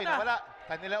Rendon! Oy, nawala.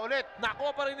 Kanila ulit.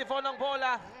 Nakuha pa rin ni Von ang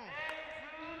bola.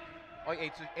 Oy,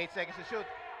 8 seconds to shoot.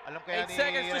 Alam kaya 8 ni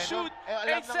seconds to Rendon? shoot. Alam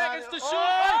 8 na seconds nga- to Oh!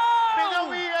 shoot.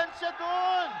 Pinawian siya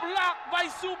doon. Block by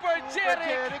Super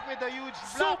Jeric. Jeric with a huge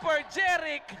block. Super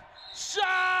Jeric.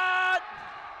 Shot!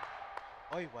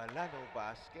 Oy, wala. No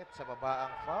basket. Sa baba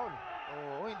ang foul.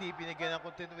 Oo, hindi binigyan ng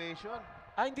continuation.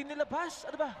 Ah, hindi nilabas.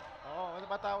 Ano ba? Oo, ano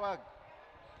ba tawag?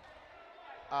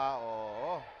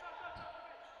 Oo.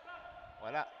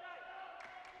 Wala.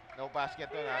 No basket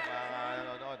doon, ha, mga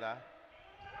nanonood, ha.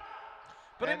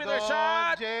 Perimeter Rendon,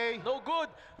 shot. Jay. No good.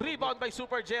 Rebound by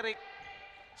Super Jeric.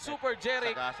 Super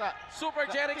Jeric. Sagasa. Super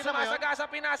Jeric Tingnan mo yun. sumasagasa.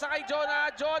 Pinasa kay Jonah.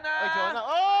 Jonah. Oy, Jonah.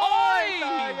 Oy! Oy!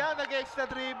 Sayang, nag-extra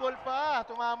dribble pa.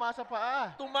 Tumama sa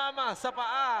paa. Tumama sa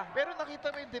paa. Pero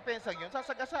nakita mo yung defense yun.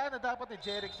 Sasagasaan na dapat ni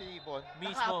Jeric si Ibon.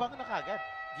 Mismo. Nakaabang na kagad.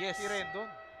 Yes. Si Rendon.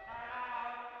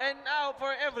 And now,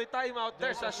 for every timeout,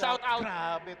 there's a shout out.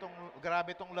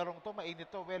 Grabe tong larong to. Mainit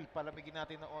to. Well, palamigin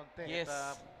natin ng onte. Yes.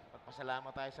 At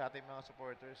magpasalamat tayo sa ating mga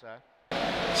supporters, ha.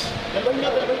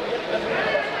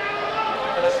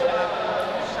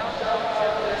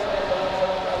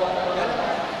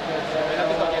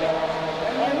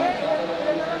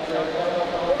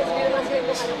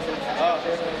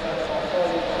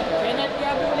 Penalty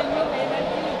ako ulit mo,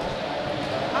 penalty.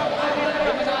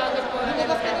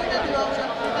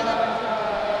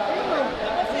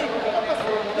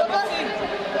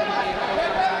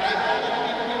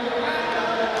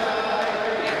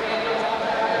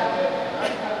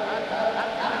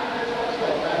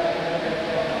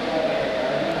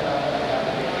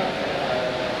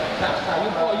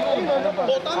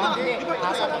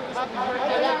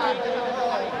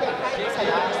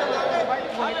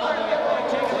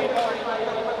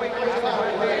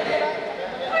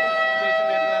 Jason,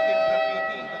 meron natin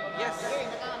graffiti. Yes.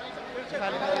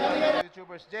 Kasali natin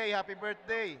YouTubers. Jay, happy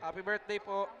birthday. Happy birthday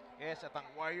po. Yes, at ang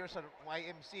Warriors at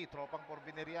YMC, tropang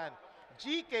Porvenir yan.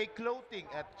 GK Clothing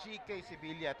at GK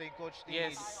Sibilia. Ito yung coach ni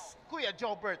Yes. Kuya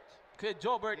Jobert. Kuya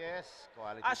Jobert. Yes,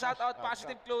 quality. Shout out coach.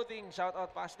 Positive Clothing. Shout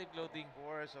out Positive Clothing. Of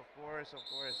course, of course, of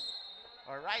course.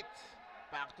 Alright,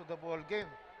 back to the ball game.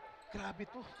 Grabe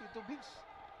to, Tito Vince.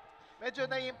 Medyo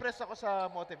nai-impress ako sa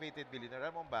motivated billionaire.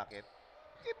 Alam mo bakit?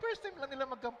 First time lang nila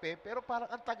magkampi, pero parang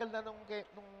ang tagal na nung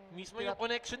Mismo yung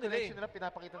connection nila eh.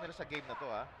 pinapakita nila sa game na to,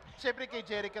 ha. Siyempre kay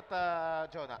Jeric at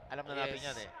Jonah, alam na natin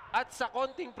yan, eh. At sa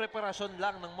konting preparasyon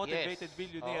lang ng Motivated Yes.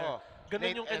 Billionaire, Oo.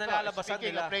 ganun yung kinalalabasan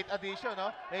Speaking nila. of late addition, no?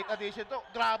 Late addition to.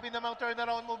 Grabe namang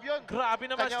turnaround move yun. Grabe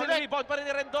naman, Kanya still ulit. rebound pa rin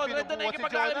ni Rendon. Binubuhat Rendon na si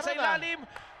ikipaglalim Jonah sa ron, ah. ilalim.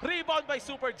 Rebound by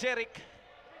Super Jeric.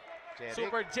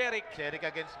 Super Jeric. Jeric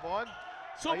against Bond.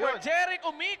 Super Ayun. Jeric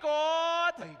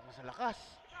umikot. Ay, mas lakas.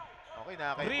 Okay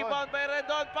na kay Rebound by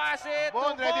Rendon. Pass it.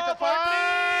 Bond to ready to Bond for three.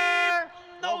 fire.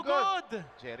 No good.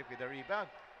 Jeric with the rebound.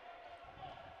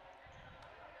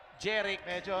 Jeric.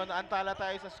 Medyo naantala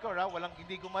tayo sa score, ha. Walang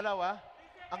hindi gumalaw, ha.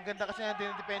 Ang ganda kasi ng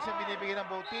dinidepensya binibigay ng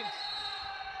both teams.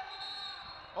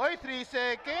 Oy, 3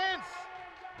 seconds.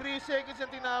 3 seconds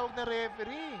ang tinawag na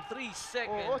referee. 3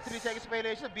 seconds. Oo, 3 seconds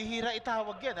violation. Bihira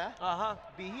itawag yan, ha. Aha.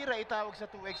 Bihira itawag sa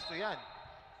 2x2 yan.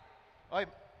 Oy,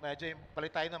 medyo yung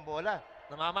palit tayo ng bola.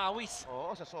 Namamawis.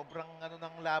 Oo, sa sobrang ano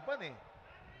ng laban, eh.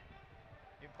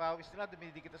 Yung pawis nila,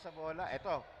 dumidikit na sa bola.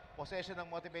 Eto, possession ng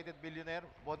motivated billionaire,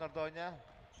 Bonordona.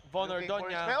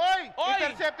 Bonordona. Oy! Oy!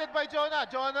 Intercepted by Jonah.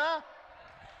 Jonah!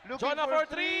 Looking Jonah for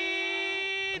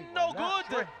three. Ay, No wala. good.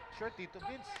 Short. Short, Tito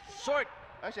Vince. Short.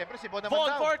 Ay, siyempre, si Bon naman Von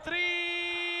daw. for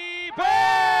three.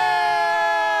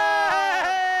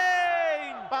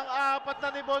 Bang! Pang-apat na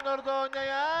ni Bonordona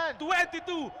yan.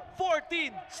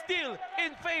 22-14. Still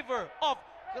in favor of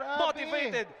Grabe.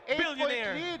 Motivated 8-point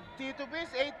Billionaire. lead. Tito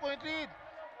Vince, 8-point lead.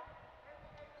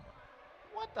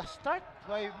 What a start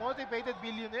by Motivated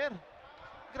Billionaire.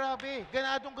 Grabe.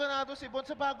 Ganadong-ganado si Bon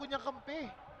sa bago niyang kampi.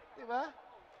 Di ba?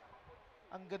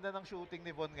 Ang ganda ng shooting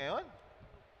ni Von ngayon.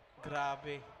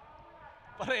 Grabe.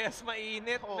 Parehas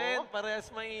mainit, Oo. men.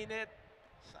 Parehas mainit.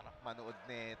 Sarap manood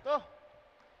nito.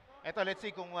 Eto, let's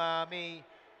see kung may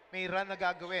may run na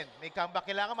gagawin. May comeback.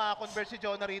 Kailangan makakonvert si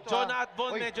Jonah rito. Jonah at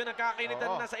Von Uy, medyo nagkakinitan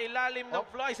Oo. na sa ilalim ng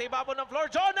floor, sa ibabaw ng floor.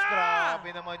 Jonah!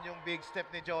 grabe naman yung big step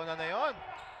ni Jonah na yon.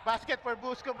 Basket for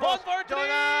Busco Von Bros. for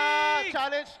Jonah! three!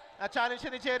 Challenge. Na-challenge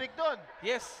siya ni Jeric doon.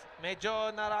 Yes,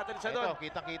 medyo narattle siya doon. Ito,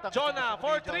 kitang-kita. Jonah Gusto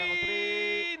for ni Jonah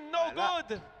three! No Wala. good!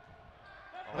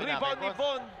 Okay, Rebound ni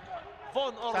Von.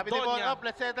 Von Sabi ni Von, Ordonia.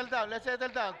 let's settle down. Let's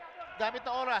settle down. Gamit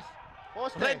na oras.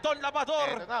 Poste. Rendon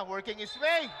Labador. Ito na, working his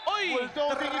way. Oy!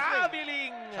 Bulldozing his way.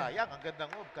 Traveling! Sayang, ang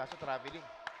gandang move, kaso traveling.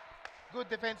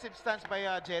 Good defensive stance by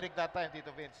Jeric that time,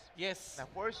 Tito Vince. Yes.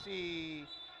 Na-force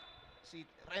si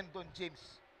Rendon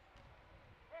James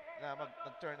na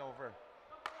mag-turnover.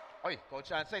 Oy,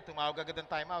 Coach Ansay, tumawag agad ng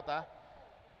timeout, ha?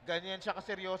 Ganyan siya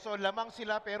kaseryoso. Lamang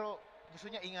sila, pero gusto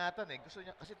niya ingatan, eh. Gusto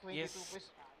niya, kasi 22 Yes. points.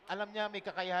 Alam niya may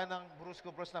kakayahan ng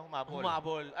Brusco Bros na humabol.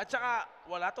 Humabol. At saka,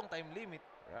 wala tong time limit.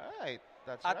 Right.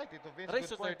 That's At right, Tito Vince. Race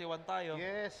to Good point. 31 tayo.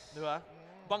 Yes. Di ba?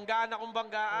 Mm. Banggaan akong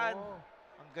banggaan. Oo.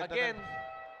 Ang ganda Again,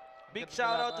 big ganda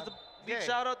shout out laban. to big Yeah.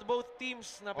 shout out to both teams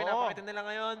na pinapakita nila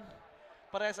ngayon.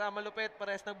 Parehas malupit,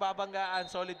 parehas nagbabanggaan,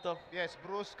 solid to. Yes,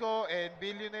 Brusco and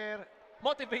Billionaire.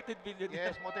 Motivated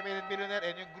billionaire. Yes, motivated Billionaire.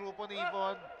 And yung grupo ni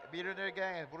Iwan, Billionaire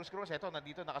Gang, and Brusco Bros, eto,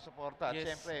 nandito nakasuporta. At Yes.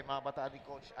 syempre, mga bataan ni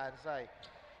Coach Ansay.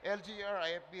 LGR,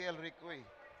 IFBL, Ricoy.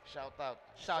 Shout out.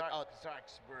 Shout out.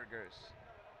 Zarks Burgers.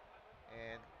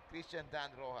 And Christian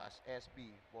Dan Rojas,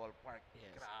 SB, Ballpark.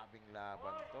 Yes. Grabing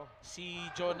laban to. Si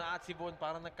Jonah at si Von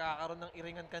parang nagkakaroon ng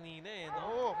iringan kanina eh, no?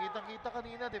 Oo, kitang-kita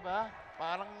kanina, di ba?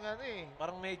 Parang ano eh.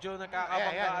 Parang medyo Ayan,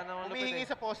 nagkakabanggaan ng malupit humihingi eh.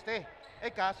 sa poste. Eh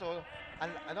kaso,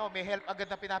 may help agad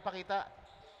na pinapakita.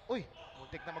 Uy,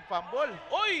 muntik na mag-fumble.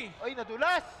 Uy! Uy,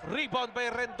 nadulas. Rebound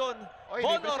by Rendon. Oy,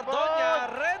 Von libre si Ordonia. Bon.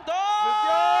 Rendon! Good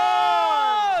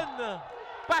yun!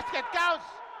 Basket counts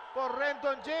for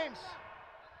Rendon James.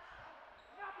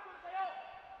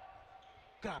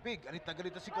 Grabe, galit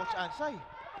na si Coach Ansay.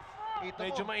 Kita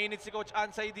Medyo mo. mainit si Coach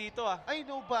Ansay dito ah. Ay,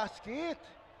 no basket.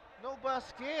 No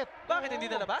basket. Bakit Oo. hindi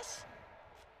nalabas?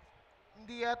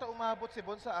 Hindi yata umabot si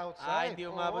Bon sa outside. Ah, hindi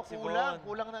umabot si Bon.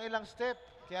 Kulang ng ilang step.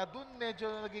 Kaya dun medyo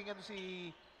naging ano si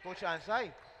Coach Ansay.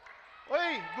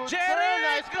 Uy, good Jerry! turn.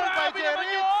 Nice goal by Grabe naman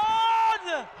Jerry. yun!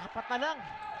 Apat na lang.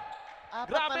 Apat na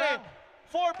Grabe! lang.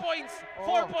 4 points! Oo.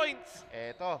 4 points!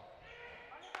 Eto,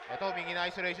 humingi na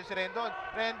isolation si Rendon.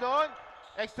 Rendon,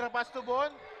 extra pass to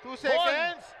Bon. 2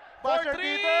 seconds. For Buzzer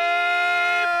three!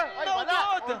 beater. Ay, No wala.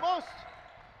 good. Almost.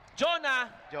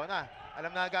 Jonah,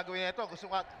 Alam na gagawin nito.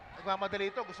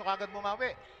 Nagmamadali ito. Gusto ka agad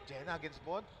bumawi. Jonah against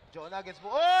Bon. Jonah against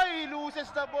Bon. Oy! Loses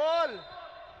the ball.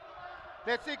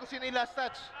 Let's see kung sino yung last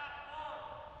touch.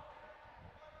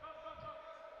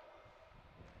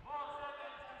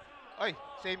 Oy,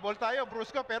 same ball tayo,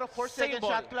 Brusco, pero 4 Same second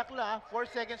ball. shot clock lang. 4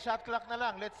 second shot clock na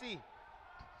lang. Let's see.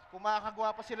 Kung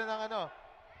makakagawa pa sila ng ano,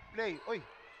 play. Oy.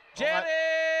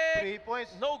 Jerry! 3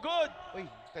 points. No good! Oy,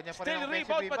 kanya pa rin Still ang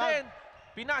offensive rebound pa din.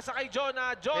 Pinasa kay Jonah.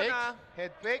 Jonah. Fakes,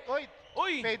 head fake. Oy,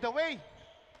 Uy! fade away.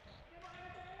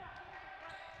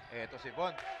 Eto si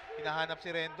Bon. Hinahanap si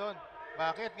Rendon.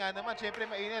 Bakit? Nga naman, syempre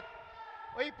mainit.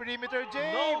 Oy, perimeter J.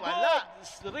 No Wala.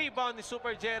 good! Rebound ni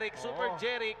Super Jeric. Super Oo.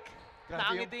 Jeric.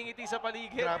 Grabe yung- Nakangiti-ngiti sa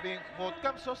paligid. Grabe yung both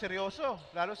camps, so seryoso.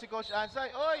 Lalo si Coach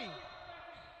Ansay. Oy!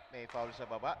 May foul sa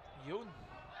baba. Yun.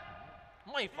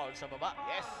 May foul sa baba.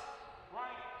 Yes!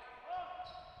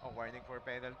 Oh, warning for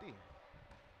penalty.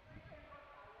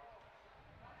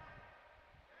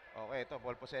 Okay, ito,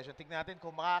 ball possession. Tignan natin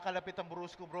kung makakalapit ang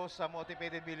Brusco Bros sa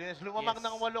Motivated Billionaires. Lumamang Yes.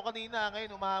 ng 8 kanina,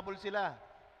 ngayon umahabol sila.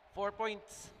 4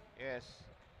 points. Yes.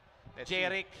 Let's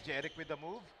Jeric. see. Jeric with the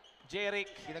move.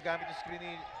 Jeric. Ginagamit yung screen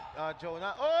ni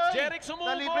Jonah. Oy! Jeric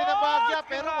sumugod! Nalibre na bagya,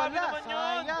 pero Grabe wala. naman yun.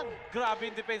 Sayang. Grabe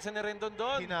yung depensa ni Rendon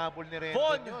doon. Hinabol ni Rendon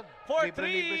Von yun. for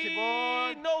Libre-libre 3. si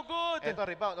Von. No good. Ito,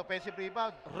 rebound. Offensive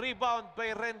rebound. Rebound by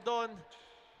Rendon.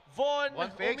 Von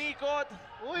One fakes. umikot.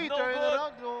 Uy, No turn good.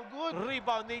 around. No good.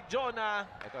 Rebound ni Jonah.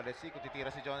 Ito, let's see kung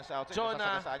titira si Jonah sa outside.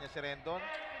 Jonah. Masasagasaan niya si Rendon.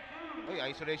 Uy,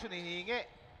 isolation, hinihingi.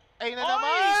 Ay na Oy!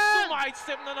 naman!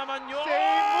 Sumide-step na naman yun!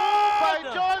 Same move by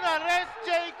Jonah. Rest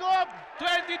Jacob.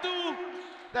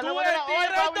 22! Dalawa na lang. 20, Oy,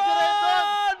 bawi si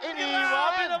Rendon. Grabe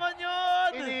Iniwan. naman yun!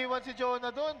 Iniwan si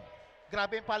Jonah doon.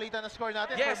 Grabe yung palitan na score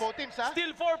natin Yes, for both teams, ha?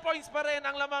 still 4 points pa rin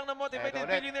ang lamang ng Motivated Eto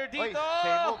ulit. Billionaire Oy, dito.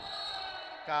 same move.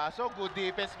 Kaso, good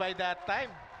defense by that time.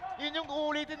 Yun yung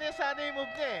uulitin niya sana yung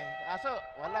move niya eh. Kaso,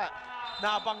 wala.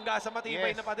 Nabangga sa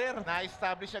matibay na pader.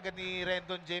 Na-establish agad ni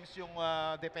Rendon James yung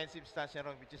defensive stance niya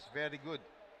ron, which is very good.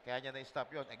 Kaya niya na-stop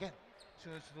yun. Again,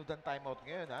 sunod-sunod ang timeout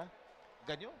ngayon, ha?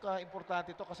 Ganyan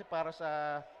ka-importante ito kasi para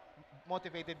sa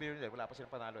Motivated Billionaire. Wala pa silang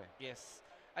panalo eh. Yes.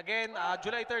 Again,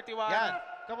 July 31. Yan.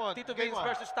 Come on. Tito game Vince mo.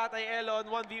 versus Tatay Elon.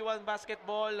 1v1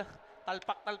 basketball.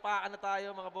 Talpak-talpakan na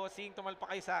tayo mga bossing.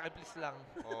 Tumalpak kayo sa akin, please lang.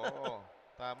 Oo,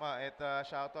 tama. At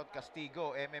shoutout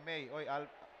Castigo MMA. Oy,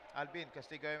 Alvin,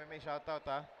 Castigo MMA, shoutout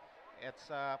ha. At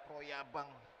sa Pro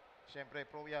Yabang, syempre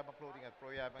Pro Yabang Clothing at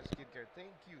Pro Yabang Skincare.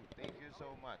 Thank you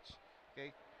so much.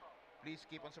 Okay, please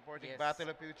keep on supporting Yes.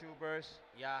 Battle of YouTubers.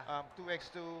 Yeah.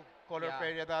 2x2,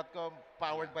 colorperia.com,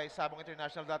 powered by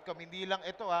sabonginternational.com. Hindi lang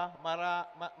ito ha,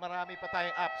 marami pa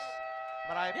tayong apps.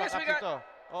 Marami Yes, pa we apps got- ito.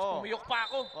 Oh. Pumiyok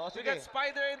pa ako. Oh, We sige. got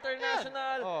Spider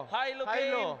International, Yeah. Oh, Hilo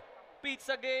Hilo. Game,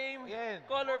 Pizza Game, Yan.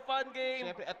 Color Fun Game,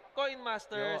 Siyempre, at Coin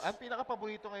Masters. ang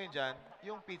pinaka-paborito ngayon dyan,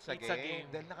 yung pizza, Pizza game. game.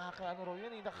 Dahil nakakaano raw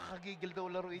yun eh, nakakagigil daw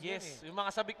laruin yun Yes, eh. yung mga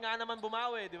sabik nga naman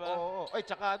bumawi, di ba? Oo. Ay,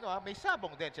 tsaka ano ha, may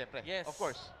sabong din syempre. Yes. Of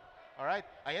course. Alright,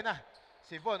 ayan na.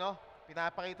 Si Von, no?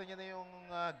 Pinapakita niya na yung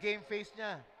game face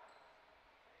niya.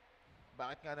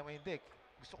 Bakit nga naman hindi?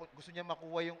 Gusto niya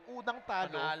makuha yung unang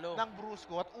talo ng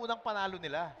Brusco at unang panalo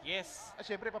nila. Yes. At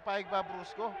syempre, papayag ba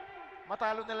Brusco?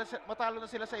 Matalo na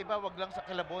sila sa iba, wag lang sa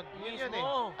Kilabon. Yun yun eh.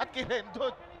 Mismo. At kay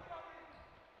Rendon.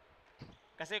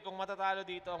 Kasi kung matatalo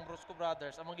dito ang Brusco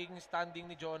Brothers, ang magiging standing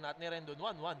ni Jonah at ni Rendon,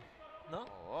 1-1. No?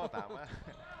 Oo, tama.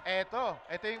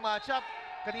 Ito yung matchup.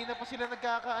 Kanina pa sila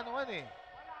nagkakaanuan eh.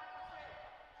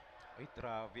 Ay,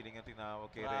 traveling ang tinawag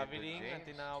kay Rendon Traveling James. ang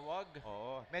tinawag.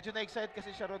 Oo. Medyo na-excite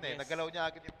kasi siya ron eh. Yes. Nagalaw niya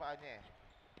agad yung paa niya eh.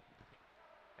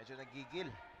 Medyo nagigil.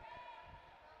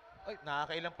 Ay,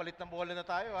 nakakailang palit ng bola na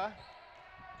tayo ha.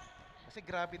 Kasi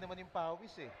grabe naman yung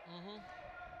pawis eh.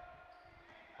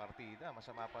 Partida,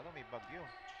 masama pa no, may bagyo.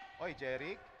 Oy,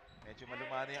 Jeric. Medyo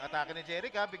malumana yung atake ni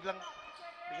Jeric ha.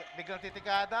 Biglang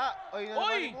titikada. Oy, na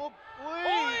naman yung move.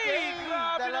 Uy! Jay!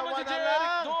 Grabe Dalawa naman si na Jeric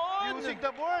lang. doon! Using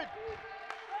the board.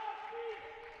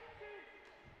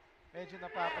 Medyo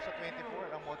napapa sa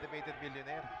 24 ang motivated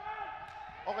billionaire.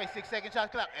 Okay, 6 second shot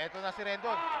clock. Eto na si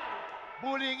Rendon.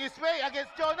 Bullying his way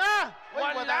against Jonah. Oy,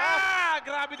 Wala! mataas.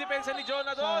 Grabe depensa ni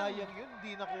Jonah doon. Sayang yun,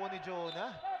 hindi nakuha ni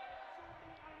Jonah.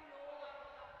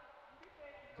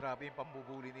 Grabe yung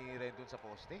pambubuli ni Rendon sa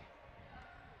poste.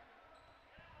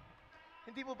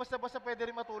 Hindi mo basta-basta pwede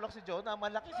rin matulak si Jonah.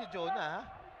 Malaki si Jonah, ha?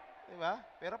 Diba?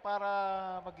 Pero para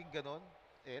maging ganon,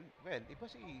 well, iba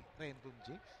si Rendon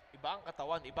James. Iba ang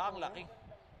katawan, iba ang laki.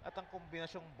 At ang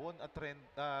kombinasyong Bon at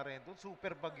Rendon,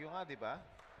 super bagyo nga, di ba?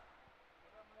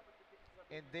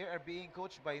 And they are being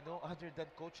coached by no other than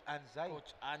Coach Anzay.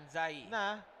 Coach Anzay.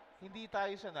 Na hindi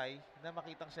tayo sanay na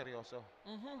makitang seryoso.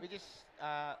 Which is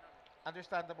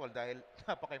understandable dahil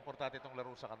napaka-importante itong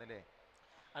laro sa kanila eh.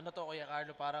 Ano to, Kuya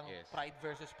Carlo? Parang Yes. pride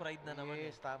versus pride na naman.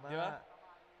 Yes, tama. Di ba?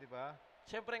 Di ba?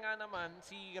 Siyempre nga naman,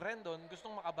 si Rendon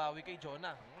gustong makabawi kay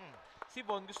Jonah. Si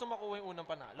Bon gusto makuha yung unang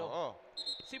panalo. Oo.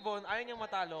 Si Bon ayaw niyang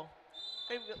matalo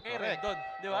kay Correct. Rendon,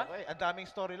 di ba? Okay, ang daming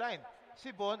storyline. Si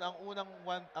Bon ang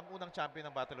unang champion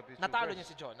ng Battle of YouTubers. Natalo niya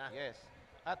si Jonah. Yes.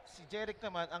 At si Jeric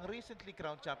naman ang recently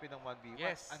crowned champion ng 1v1.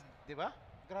 Yes. Di ba?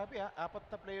 Grabe ha,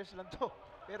 4 na players lang to.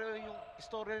 Pero yung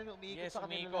storyline umiikot Yes, sa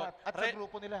kanila umiikot. lahat. At sa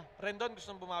grupo nila. Rendon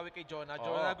gustong bumawi kay Jonah.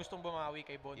 Oo. Jonah gustong bumawi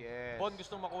kay Bon. Yes. Bon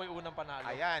gustong makuha yung unang panalo.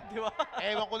 Ayan. Di ba?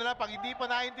 Ewan ko na lang, pag hindi pa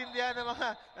naintindihan ng mga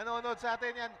nanonood sa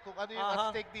atin yan, kung ano yung at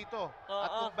stake dito. At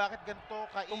kung bakit ganito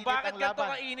kainit Kung bakit ang ganito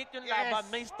laban. kainit yung Yes. laban,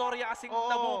 may istorya kasing Oo.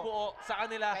 nabubuo sa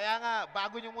kanila. Kaya nga,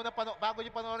 bago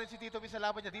nyo panoorin si Tito Vin sa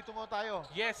laban niya, dito mo tayo.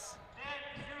 Yes.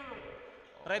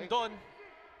 Rendon.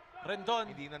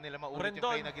 Hindi na nila maulit yung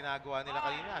play na ginagawa nila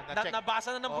kanina.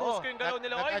 Nabasa na ng Brusco yung galaw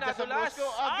nila. Oy, nag-adjust ang nadulas. Brusco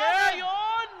again!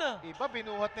 Ayun! Iba,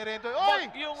 binuhat ni Rendon. Oy!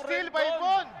 Bagyong Steal Rendon. by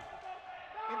Bon!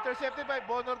 Intercepted by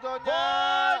Bon Ordonez.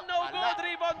 Bon! No Wala. good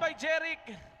rebound by Jeric.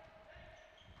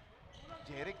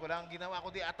 Jeric, wala kang ginawa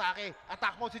kundi atake.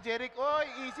 Attack mo si Jeric.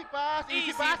 Oy, easy pass. Easy,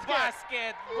 Easy basket.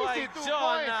 basket by Easy 2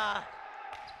 Jonah.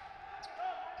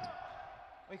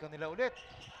 Oy, kanila ulit.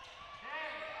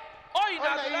 Oy, Oy,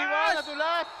 naiwan, nadulas!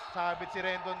 nadulas. Sabit si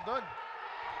Rendon doon.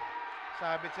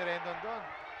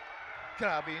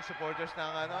 Grabe yung supporters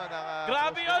ng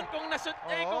Grabe Brusco. yun kung nashoot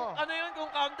Oo. kung ano yun, kung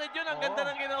counted yun. Ang Oo. ganda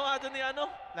ng ginawa doon ni ano.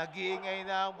 Nag-iingay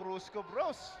na ang Brusco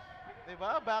Bros.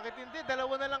 Diba? Bakit hindi?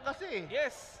 Dalawa na lang kasi.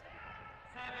 Yes.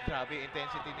 Grabe yung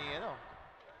intensity ni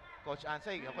Coach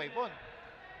Ansay. Okay, Bon.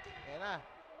 Ayan na.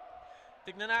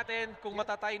 Tignan natin kung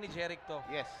matatay ni Jeric to.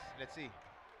 Yes, let's see.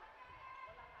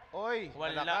 Oy,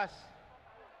 Wala. malakas.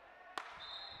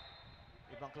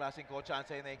 Ibang klaseng Coach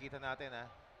Ansay na nakikita natin, ha?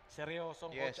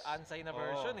 Seryosong Yes. Coach Ansay na Oo.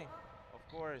 version eh. Of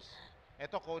course.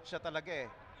 Ito, coach siya talaga eh.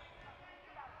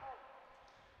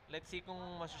 Let's see kung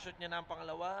masushoot niya na ang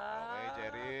pangalawa. Okay,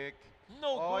 Jeric.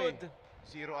 No Oy, good.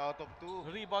 0 out of 2.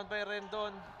 Rebound by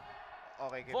Rendon.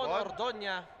 Okay, kay Von Bon.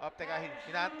 Ordonia. Teka,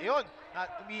 yun.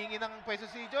 Humihingi ng pwesto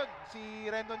si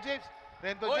Rendon James.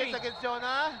 Rendon Oy. James against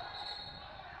Jonah.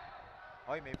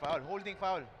 Oy, may foul. Holding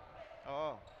foul.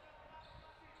 Oo.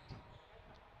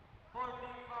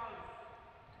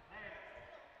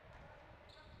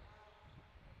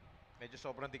 Medyo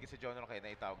sobrang dikit si Jonah kaya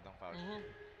naitawag ng foul.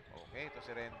 Okay, ito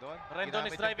si Rendon. Rendon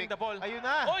is Ginamit yung driving pick. the ball. Ayun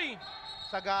na! Oy!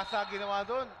 Sagasa ginawa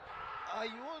doon.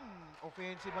 Ayun!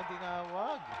 Offensive ang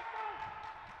tinawag.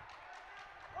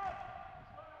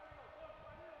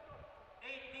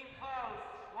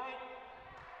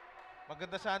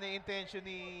 Maganda sana yung intention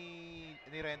ni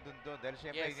Rendon doon. Dahil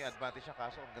siyempre Yes. yung advantage siya.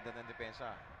 Kaso ang ganda ng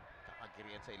depensa.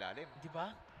 Kakagirian sa ilalim. Di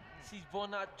ba? Si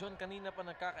Jonah at John kanina pa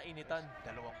nagkakainitan.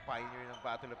 Dalawang pioneer ng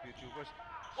Battle of YouTubers.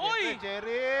 Oy! Siyempre,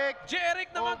 Jeric! Jeric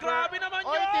naman, Over. grabe naman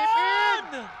Oy, yun! tip in!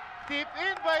 Tip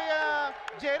in by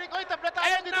Jeric. Oy, tabla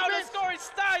tayo And dito, now the Vince. score is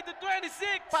tied to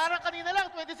 26. Parang kanina lang,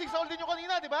 26 all din yung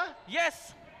kanina, di ba?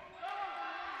 Yes!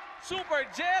 Super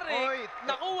Jeric! Oy,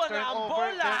 Nakuha na ang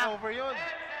turnover, bola! turnover yun.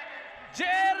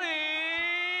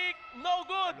 Jeric! No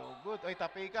good! No good. Oy,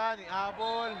 tapikan,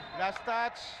 ihabol, last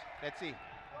touch. Let's see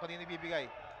kung kanino ibibigay.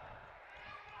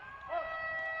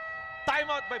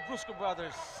 Timeout by Brusco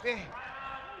Brothers. Okay.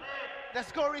 The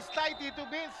score is tied, Tito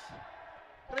Vince.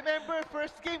 Remember,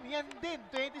 first game, yan din,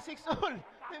 26 all.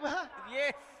 Di ba?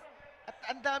 Yes! At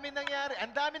ang dami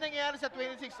nangyari sa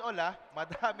 26 all, ha?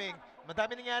 Madami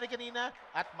nangyari kanina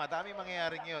at madaming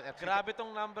mangyayari ngayon. At Grabe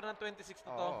tong number ng 26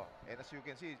 na to. Oh, and as you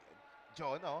can see,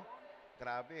 Jonah,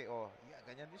 grabe, yeah,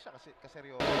 ganyan din siya kasi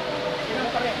kaseryoso.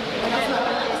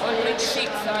 Already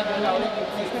 6 sa Jonah.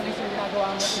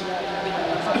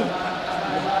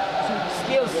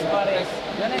 Skills, pare.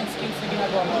 Yan ang skills na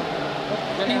ginagawa mo.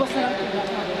 Iwas na lang.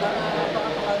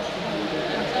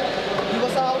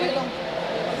 Iwas sa awin lang.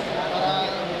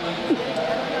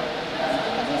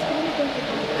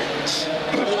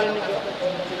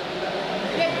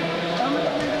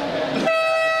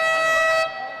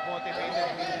 Motivated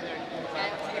millionaire.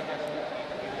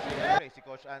 Siyempre, si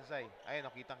Coach Ansay. Ayun,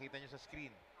 kitang-kita nyo sa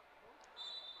screen.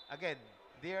 Again,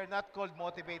 they are not called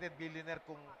motivated billionaire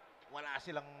kung wala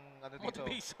silang ano dito.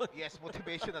 Motivation. Yes,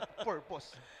 motivation at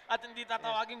purpose. At hindi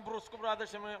tatawaging Brusco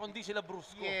Brothers yung mga kundi sila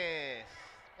Brusco. Yes.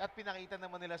 At pinakita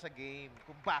naman nila sa game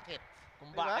kung bakit.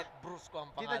 Kung Diba? bakit Brusco ang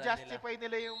pangalan nila. Gina-justify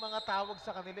nila yung mga tawag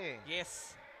sa kanila eh.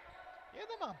 Yes. Yan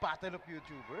ang mga battle of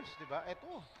YouTubers, di ba?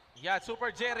 Eto. Yeah,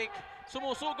 Super Jeric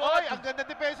sumusugod. Oy, ang ganda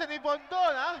depensa ni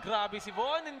Bondon, ha? Grabe si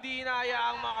Von, hindi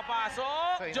inayaang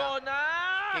makapasok. Okay na.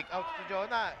 Jonah! Kick out to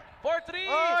Jonah. For 3!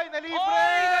 Oy, nalibre!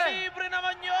 Oy, nalibre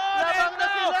naman yun! Lamang And na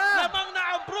now, sila! Lamang na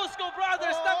ang Brusco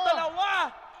Brothers ng Oo. dalawa!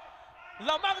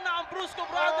 Lamang na ang Brusco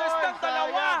Brothers Oy, ng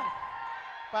dalawa! sayang.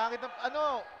 Pangit na,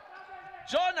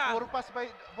 Jonah! puro pass by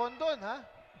Bondon, ha?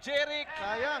 Jeric!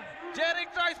 Sayang. Jeric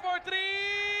tries for 3!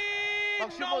 Pag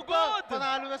No sumot good! pa,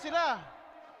 panalo na sila.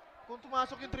 Kung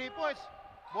tumasok yung 3 points.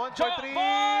 Bond for 3.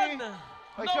 Bon!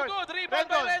 Oy, No short. good! Rebound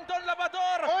by Rendon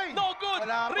Labador! Oy, No good!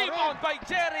 wala pa Rebound rin. by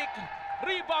Jeric!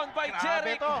 Rebound by Grabe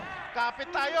Jeric! to. Kapit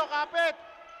tayo, kapit.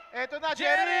 Eto na,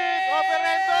 Jeric! Jeric. Over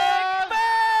Rendon.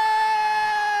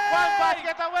 One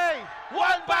basket away.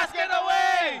 One basket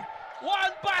away!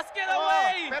 One basket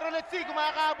away! Pero let's see, kung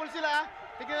makakahabol sila.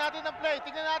 Tignan natin ang play.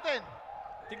 Tignan natin.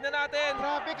 Tignan natin.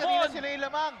 Grabe, kanina Bon! sila yung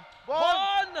lamang. Bon.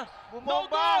 Bon! No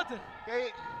Bumomba. good!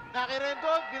 Kay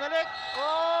Rendon, binalik.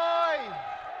 Oy!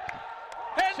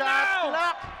 And Shot now,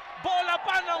 clock. bola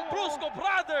pa ng Brusco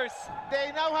Brothers.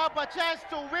 They now have a chance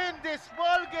to win this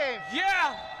ball game.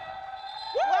 Yeah!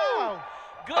 Woo! Wow!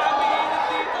 Grabe init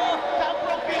dito. Come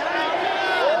from behind.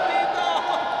 Init dito.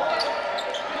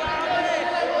 Grabe.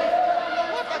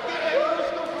 What a game by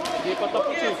Brusco. Hindi pa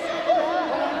tapos eh.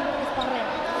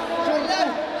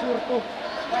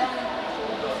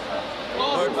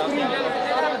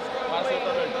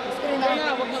 Screen na nga,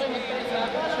 huwag na kayo mag-press ha.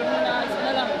 Sure na, isa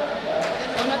na lang.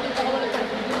 Huwag natin pakawalan sa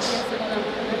confidence, isa na lang.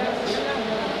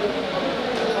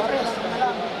 Torres, isa na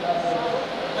lang.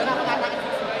 Wala ka tatakit.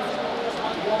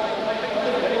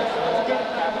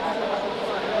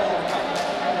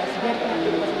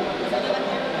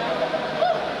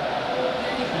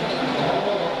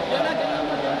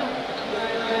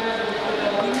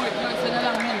 Teamwork lang, isa na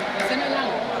lang yan. Isa na lang.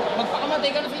 Magpakamatay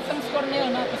ka na sa isang score na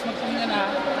yun ha. Tapos magpahinga na.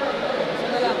 Isa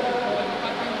na lang.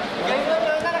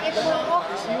 Nakakita mo ako?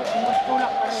 Iwas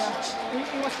tulak pa rin.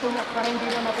 Iwas tulak para hindi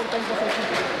na mapunta yung possession.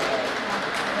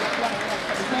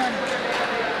 Isa yan.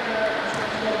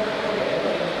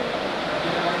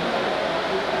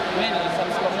 Men, isang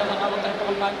score na lang ako tayo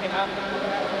pakampante ha.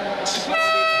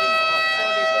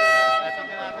 Ito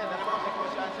din natin. Alam mo si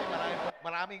Coach Ansay,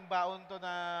 maraming baon to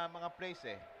na mga plays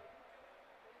eh.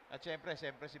 At syempre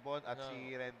si Bon at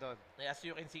si Rendon. As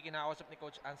you can see, kinakausap ni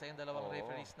Coach Ansay yung dalawang Oo.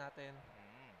 referees natin.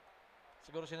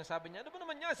 Siguro sinasabi niya, ano ba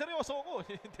naman yan? Seryoso ako.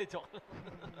 Hindi, joke lang.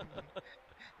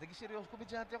 Naging seryoso.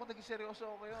 Komedyante ako, naging seryoso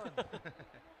ako yun.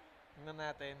 Tingnan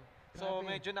natin. So,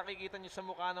 Grabe. medyo nakikita niyo sa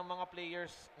mukha ng mga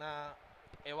players na,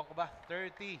 ewan ko ba,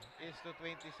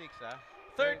 30-26, ha?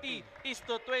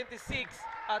 30-26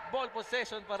 at ball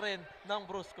possession pa rin ng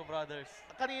Brusco Brothers.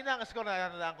 Kanina, ang score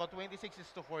na ko,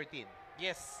 26-14.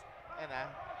 Yes. Ayan, ha?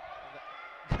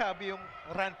 Grabe yung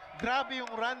run. Grabe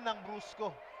yung run ng Brusco.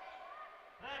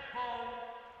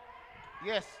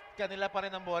 Yes, kanila pa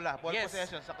rin ang bola. Ball Yes.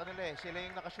 possession sa kanila eh. Sila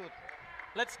yung nakashoot.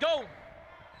 Let's go!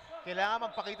 Kailangan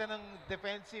magpakita ng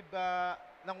defensive,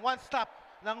 ng one stop.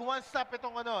 Ng one stop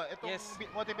itong Yes.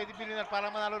 motivated billionaire para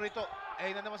manalo rito.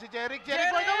 Ayun na naman si Jeric. Jeric Jeric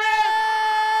for the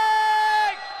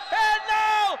win! And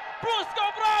now, Brusco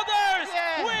Brothers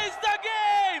Yes. wins the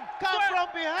game! Come from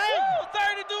behind!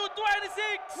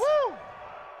 32-26! Woo!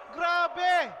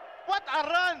 Grabe! What a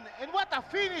run and what a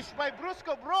finish by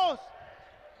Brusco Bros!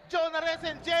 Jonah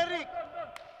and Jeric!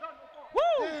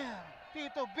 Woo! Damn!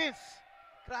 Tito Vince!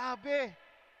 Grabe!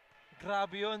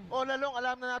 Grabe yun. All along,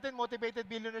 alam na natin, motivated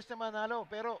billionaires na manalo.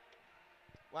 Pero,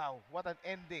 wow, what an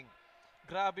ending.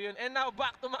 Grabe yun. And now,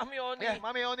 back to Mami Oni. Yeah,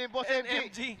 Mami Oni, Boss and MG.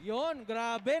 MG. Yon,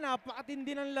 grabe,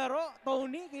 napakatindi ng laro.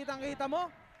 Tony, kitang-kita mo.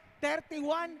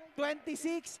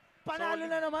 31-26. Panalo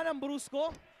na naman ang Brusco.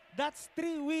 That's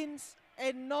 3 wins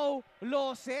and no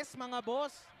losses, mga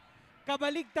boss.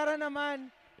 Kabaligtaran naman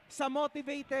sa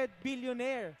motivated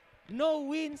billionaire. No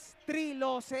wins, 3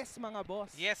 losses, mga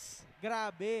boss. Yes.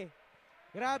 Grabe.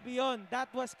 Grabe yon. That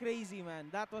was crazy,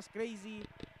 man. That was crazy.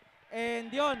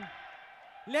 And yon,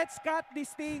 let's cut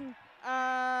this thing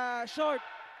short.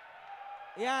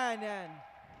 Yan, yan.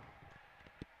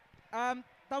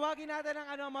 Tawagin natin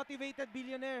ang motivated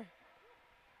billionaire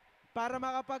para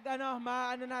makapag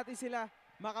maano natin sila,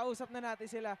 makausap na natin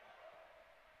sila.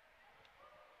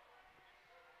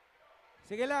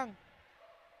 Sige lang.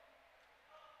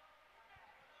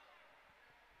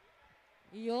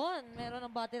 Yun, meron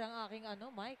ng battery ang aking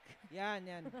mic. Yan,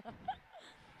 yan.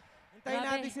 Hintayin Grabe.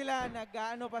 natin sila,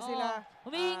 nag-ano pa sila.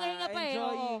 Humihinga-hinga pa eh.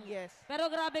 Enjoying, Oo. yes. Pero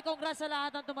grabe, congrats sa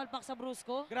lahat ng tumalpak sa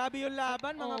Brusco. Grabe yung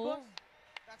laban, mga Oo. boss.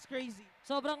 That's crazy.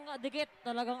 Sobrang dikit,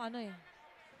 talagang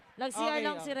Nag-CR Okay,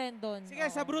 lang okay. si Rendon. Sige,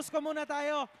 sa Brusco muna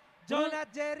tayo. Jonah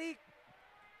at Jeric.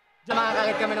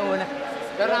 Makakakit kami nung una.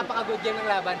 Pero napaka-good game ng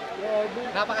laban.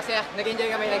 Napakasaya. Nag-enjoy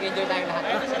kami, nag-enjoy tayong lahat.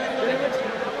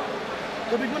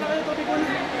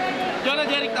 Jonah,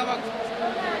 Jeric, tawag.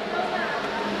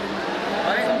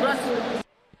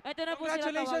 Ito na po sila,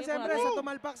 Congratulations tawagin siyempre po sa natin.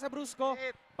 tumalpak sa Brusco.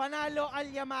 Panalo al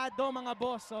Llamado, mga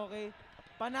boss, okay?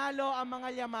 Panalo ang mga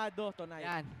Llamado tonight.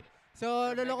 Yan. So,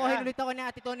 lulukohin ulit ako ni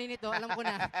Ate Tony nito. Alam ko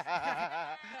na.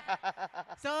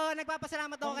 So,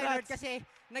 nagpapasalamat ako kay Lord Congrats. kasi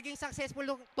naging successful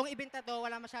tong event na to.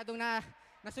 Wala masyadong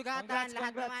nasugatan. Congrats,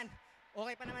 lahat congrats. naman.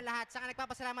 Okay pa naman lahat. Saka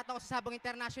nagpapasalamat ako sa Sabong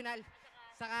International.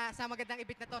 Saka sa magandang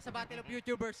event na to sa Battle of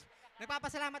YouTubers.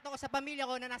 Nagpapasalamat ako sa pamilya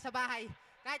ko na nasa bahay.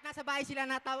 Kahit nasa bahay sila,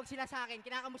 natawag sila sa akin.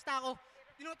 Kinakamusta ako.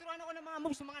 Tinuturuan ako ng mga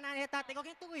moves ng mga nanay at tatay ko.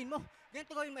 Ganito gawin mo.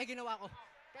 Ganito gawin mo ay ginawa ko.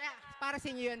 Kaya para sa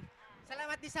inyo yun.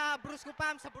 Salamat din sa Brusco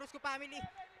Fam, sa Brusco Family.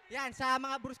 Yan, sa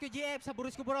mga Brusco GF, sa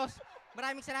Brusco Bros.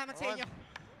 Maraming salamat sa inyo.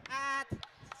 At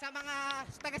sa mga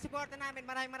taga-suporta namin,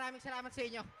 maraming salamat sa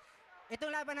inyo.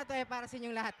 Itong laban na to para sa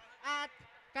inyong lahat. At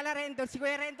kala Rendon, si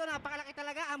Kuya Rendon, napakalaki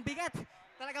talaga, ang bigat.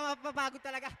 Talaga mapapagod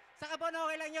talaga. Sa Kabon,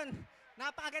 okay lang yun.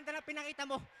 Napakaganda na pinakita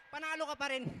mo. Panalo ka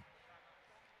pa rin.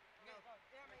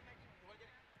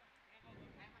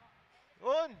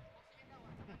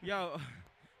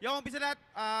 Yo, umpisa lahat,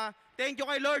 thank you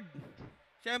kay Lord.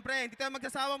 Siyempre, hindi tayo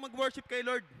magsasawang mag-worship kay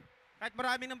Lord. Kahit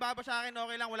marami nang baba sa akin,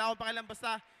 okay lang, wala akong pakialam.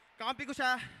 Basta, kakampi ko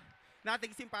siya,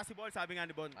 nothing is impossible, sabi nga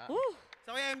ni Bon.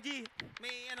 So, kay MG,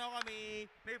 may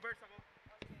verse ako.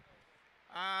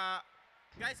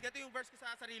 Guys, ganito yung verse ko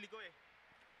sa sarili ko eh.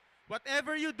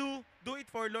 Whatever you do, do it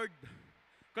for Lord.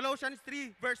 Colossians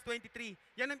 3, verse 23.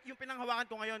 Yan yung pinanghawakan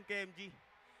ko ngayon kay MG.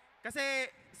 Kasi,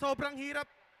 sobrang hirap.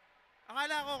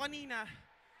 Akala ko kanina,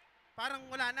 parang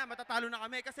wala na, matatalo na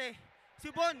kami. Kasi,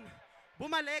 si Bon,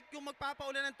 bumalik yung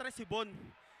magpapaulan ng tres si Bon.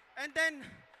 And then,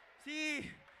 si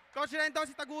Coach Rendon,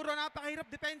 si Taguro, napakahirap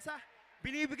depensa.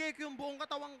 Binibigay ko yung buong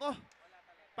katawan ko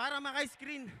para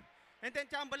maka-screen. And then,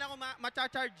 chambal ako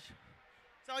ma-charge.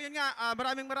 So, yun nga,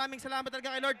 maraming salamat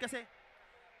talaga kay Lord kasi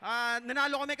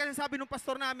nanalo kami kasi sabi nung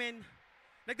pastor namin,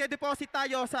 nagde-deposit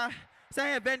tayo sa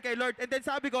heaven kay Lord. And then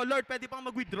sabi ko, Lord, pwede pang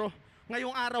mag-withdraw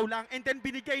ngayong araw lang. And then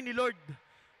binigay ni Lord.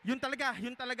 Yun talaga.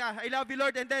 I love you,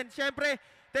 Lord. And then, syempre,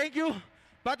 thank you,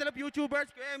 Battle of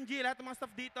YouTubers, QMG, lahat ng mga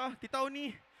staff dito,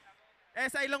 Tony,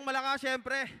 SI Long Malaka,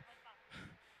 syempre.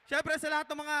 Syempre, sa lahat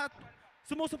ng mga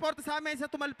sumusuporta sa amin sa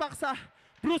tumalpak sa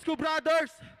Brusco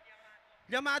Brothers.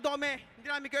 Yamado kami. Hindi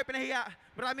namin kayo pinahiya.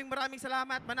 Maraming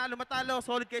salamat. Manalo matalo.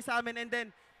 Solid kayo sa amin. And then,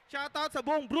 shoutout sa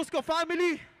buong Brusco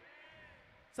family.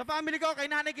 Sa family ko,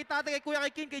 kay nanay, kay tatay, kay kuya,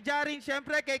 kay King, kay Jarin,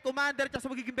 syempre kay Commander, tsaka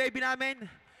sa magiging baby namin.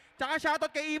 Tsaka shoutout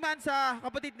kay Iman sa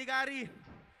kapatid ni Gary.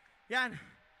 Yan.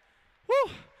 Woo!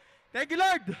 Thank you,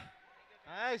 Lord!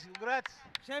 Nice, congrats.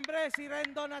 Siyempre, si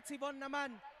Rendon at si Von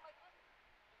naman.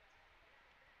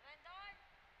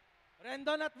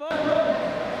 Rendon at Von.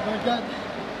 Lord God,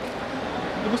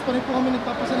 lubos pa rin po kami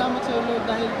nagpapasalamat sa iyo, Lord,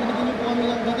 dahil binigyan niyo po kami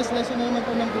ng biggest lesson na naman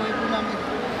po ng buhay po namin.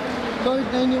 Lord,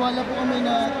 naniniwala po kami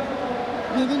na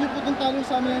binigyan niyo po itong talong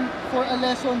sa amin for a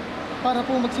lesson para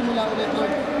po magsimula ulit,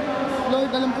 Lord.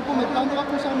 Lord, alam ko po may plano ka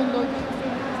po sa amin, Lord.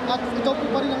 At ikaw po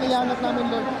pa rin ang iangat namin,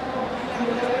 Lord.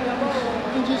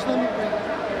 In Jesus' name we pray.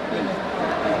 Amen.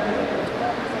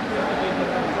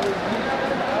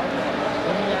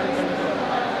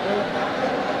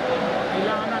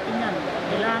 Kailangan natin yan.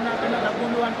 Kailangan natin na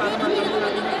naguluhan para matalo natin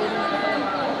ang kunin natin.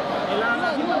 Kailangan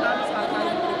natin matalo sa atin.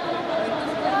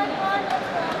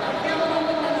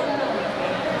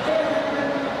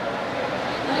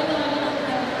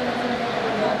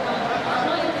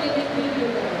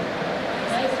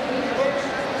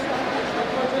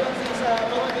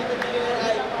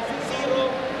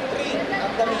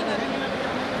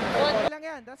 Lang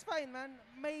yan. That's fine, man.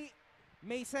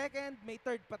 May second, may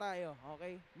third pa tayo.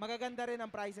 Okay? Magaganda rin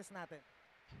ang prizes natin.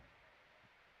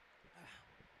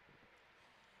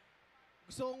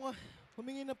 Gusto kong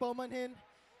humingi ng paumanhin.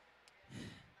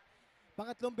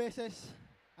 Pangatlong beses,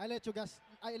 I let you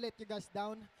guys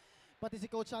down. Pati si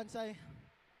Coach Ansay.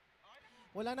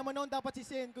 Wala naman akong dapat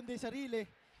sisihin kundi sarili.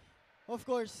 Of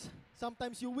course,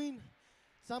 sometimes you win,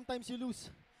 sometimes you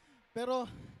lose. Pero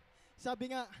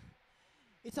sabi nga,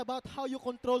 it's about how you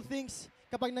control things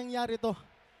kapag nangyari to.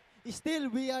 Still,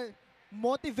 we are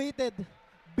motivated,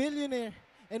 billionaire,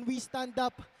 and we stand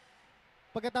up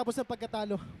pagkatapos ng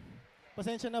pagkatalo.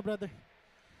 Pasensya na, brother.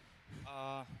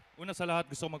 Una sa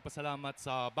lahat, gusto ko magpasalamat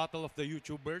sa Battle of the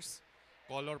YouTubers,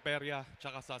 Color Peria,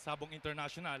 tsaka sa Sabong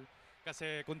International.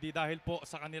 Kasi kundi dahil po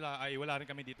sa kanila ay wala rin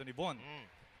kami dito ni Von.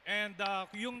 And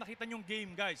yung nakita nyong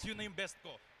game, guys, yun na yung best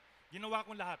ko. Ginawa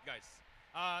kong lahat, guys.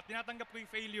 Tinatanggap ko yung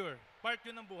failure. Part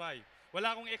yun ng buhay.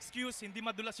 Wala akong excuse, hindi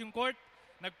madulas yung court.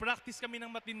 Nag-practice kami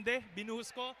ng matindi, binuhos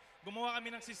ko. Gumawa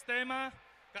kami ng sistema.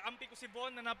 Kaampi ko si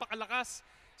Von na napakalakas.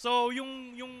 So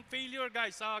yung failure,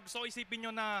 guys, gusto ko isipin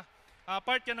nyo na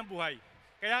part yan ng buhay.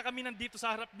 Kaya kami nandito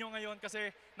sa harap nyo ngayon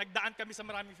kasi nagdaan kami sa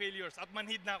maraming failures at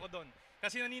manhid na ako doon.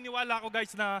 Kasi naniniwala ako,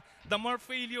 guys, na the more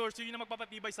failures, yun yung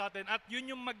magpapatibay sa atin at yun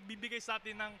yung magbibigay sa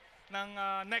atin ng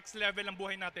next level ng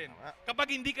buhay natin.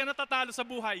 Kapag hindi ka natatalo sa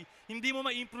buhay, hindi mo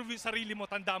ma-improve yung sarili mo,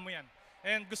 tanda mo yan.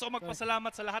 And gusto ko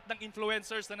magpasalamat sa lahat ng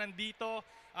influencers na nandito.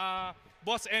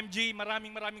 Boss MG,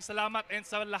 maraming salamat. And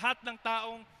sa lahat ng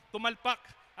taong tumalpak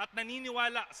at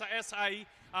naniniwala sa SI,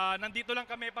 nandito lang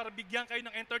kami para bigyan kayo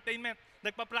ng entertainment.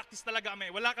 Nagpa-practice talaga kami.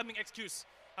 Wala kaming excuse.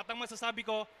 At ang masasabi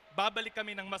ko, babalik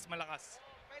kami ng mas malakas.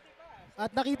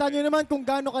 At nakita nyo naman kung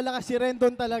gaano kalakas si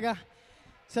Rendon talaga.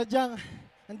 Sadyang,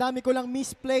 ang dami ko lang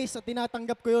misplace at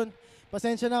tinatanggap ko yun.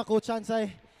 Pasensya na, Coach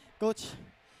Ansay. Coach.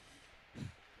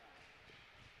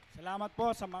 Salamat po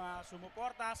sa mga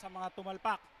sumuporta, sa mga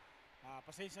tumalpak.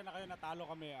 Pasensya na kayo, natalo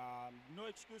kami. No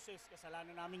excuses,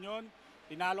 kasalanan namin yon.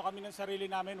 Tinalo kami ng sarili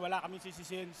namin, wala kami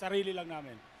sisisihin, sarili lang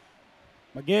namin.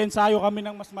 Mag-i-ensayo kami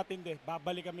ng mas matindi,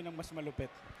 babalik kami ng mas malupit.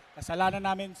 Kasalanan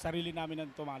namin, sarili namin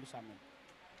ang tumalo sa amin.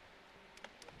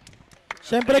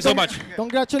 Siyempre, Thank you so much.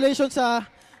 Congratulations sa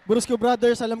Brusco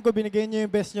Brothers. Alam ko, binigay niyo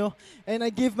yung best nyo. And I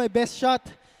give my best shot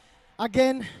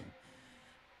again.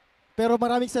 Pero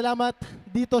maraming salamat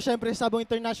dito, siyempre, sa Sabong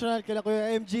International, kila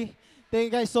Kuya MG. Thank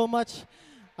you guys so much.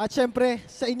 At siyempre,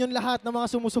 sa inyong lahat ng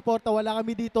mga sumusuporta, wala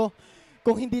kami dito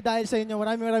kung hindi dahil sa inyo.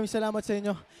 Maraming salamat sa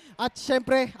inyo. At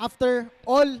siyempre, after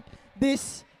all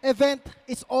this event,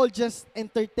 it's all just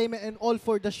entertainment and all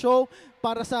for the show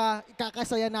para sa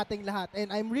kakasaya nating lahat. And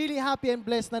I'm really happy and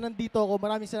blessed na nandito ako.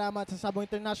 Maraming salamat sa Sabong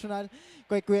International,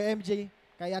 kay Kuya MJ,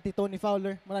 kay Ate Tony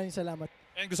Fowler. Maraming salamat.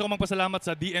 And gusto ko magpasalamat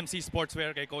sa DMC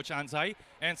Sportswear kay Coach Ansay.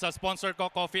 And sa sponsor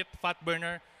ko, Coffee Fat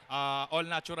Burner. All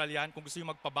natural yan. Kung gusto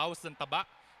nyo magpabawas ng taba,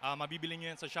 mabibili nyo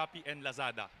yan sa Shopee and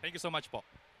Lazada. Thank you so much po.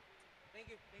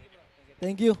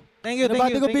 Thank you. Thank you,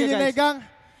 Nabati ko Billy guys. Negang.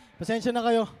 Pasensya na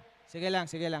kayo. Sige lang.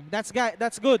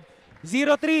 That's good.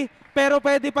 0-3, pero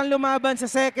pwede pang lumaban sa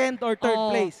second or third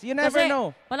place. You never know.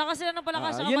 Palakas sila ng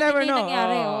palakas. You never know.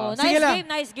 Nangyari. Sige lang.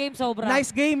 Nice game, sobra.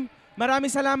 Nice game.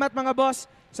 Maraming salamat, mga boss.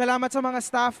 Salamat sa mga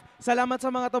staff. Salamat sa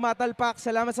mga tumatalpak.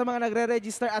 Salamat sa mga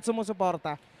nagre-register at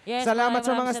sumusuporta. Yes, salamat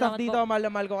sa mga maraming staff salamat dito. po. Mahal na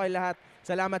mahal ko kay lahat.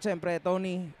 Salamat syempre,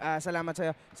 Tony. Salamat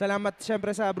sa'yo. Salamat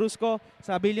syempre sa Brusco,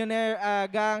 sa Billionaire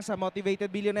Gang, sa Motivated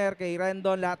Billionaire, kay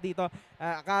Rendon, lahat dito.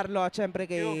 Carlo at syempre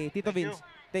kay Tito Vince.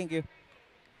 Thank you.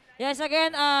 Yes,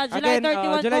 again, July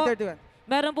 31 July po. 31.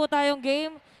 Meron po tayong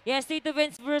game. Yes, Tito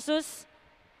Vince versus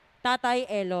Tatay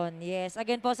Elon. Yes,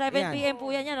 again po, 7 Ayan. p.m. po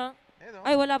yan, no?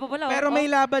 Ay, wala pa pala. Pero may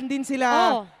laban din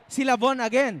sila, sila Von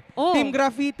again. Oh. Team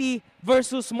Graffiti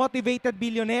versus Motivated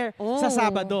Billionaire sa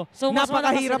Sabado. So, mas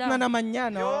Napakahirap malakas sila. na naman yan,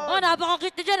 no? Oh,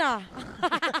 napaka-cute nyo dyan,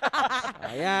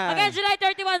 Ayan. Again, July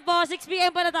 31 po, 6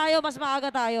 p.m. pa na tayo, mas maaga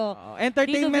tayo.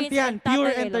 Entertainment Tito Vince yan, and Tatay pure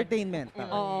Elon. entertainment.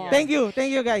 Oo. Thank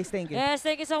you guys, thank you. Yes,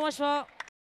 thank you so much po.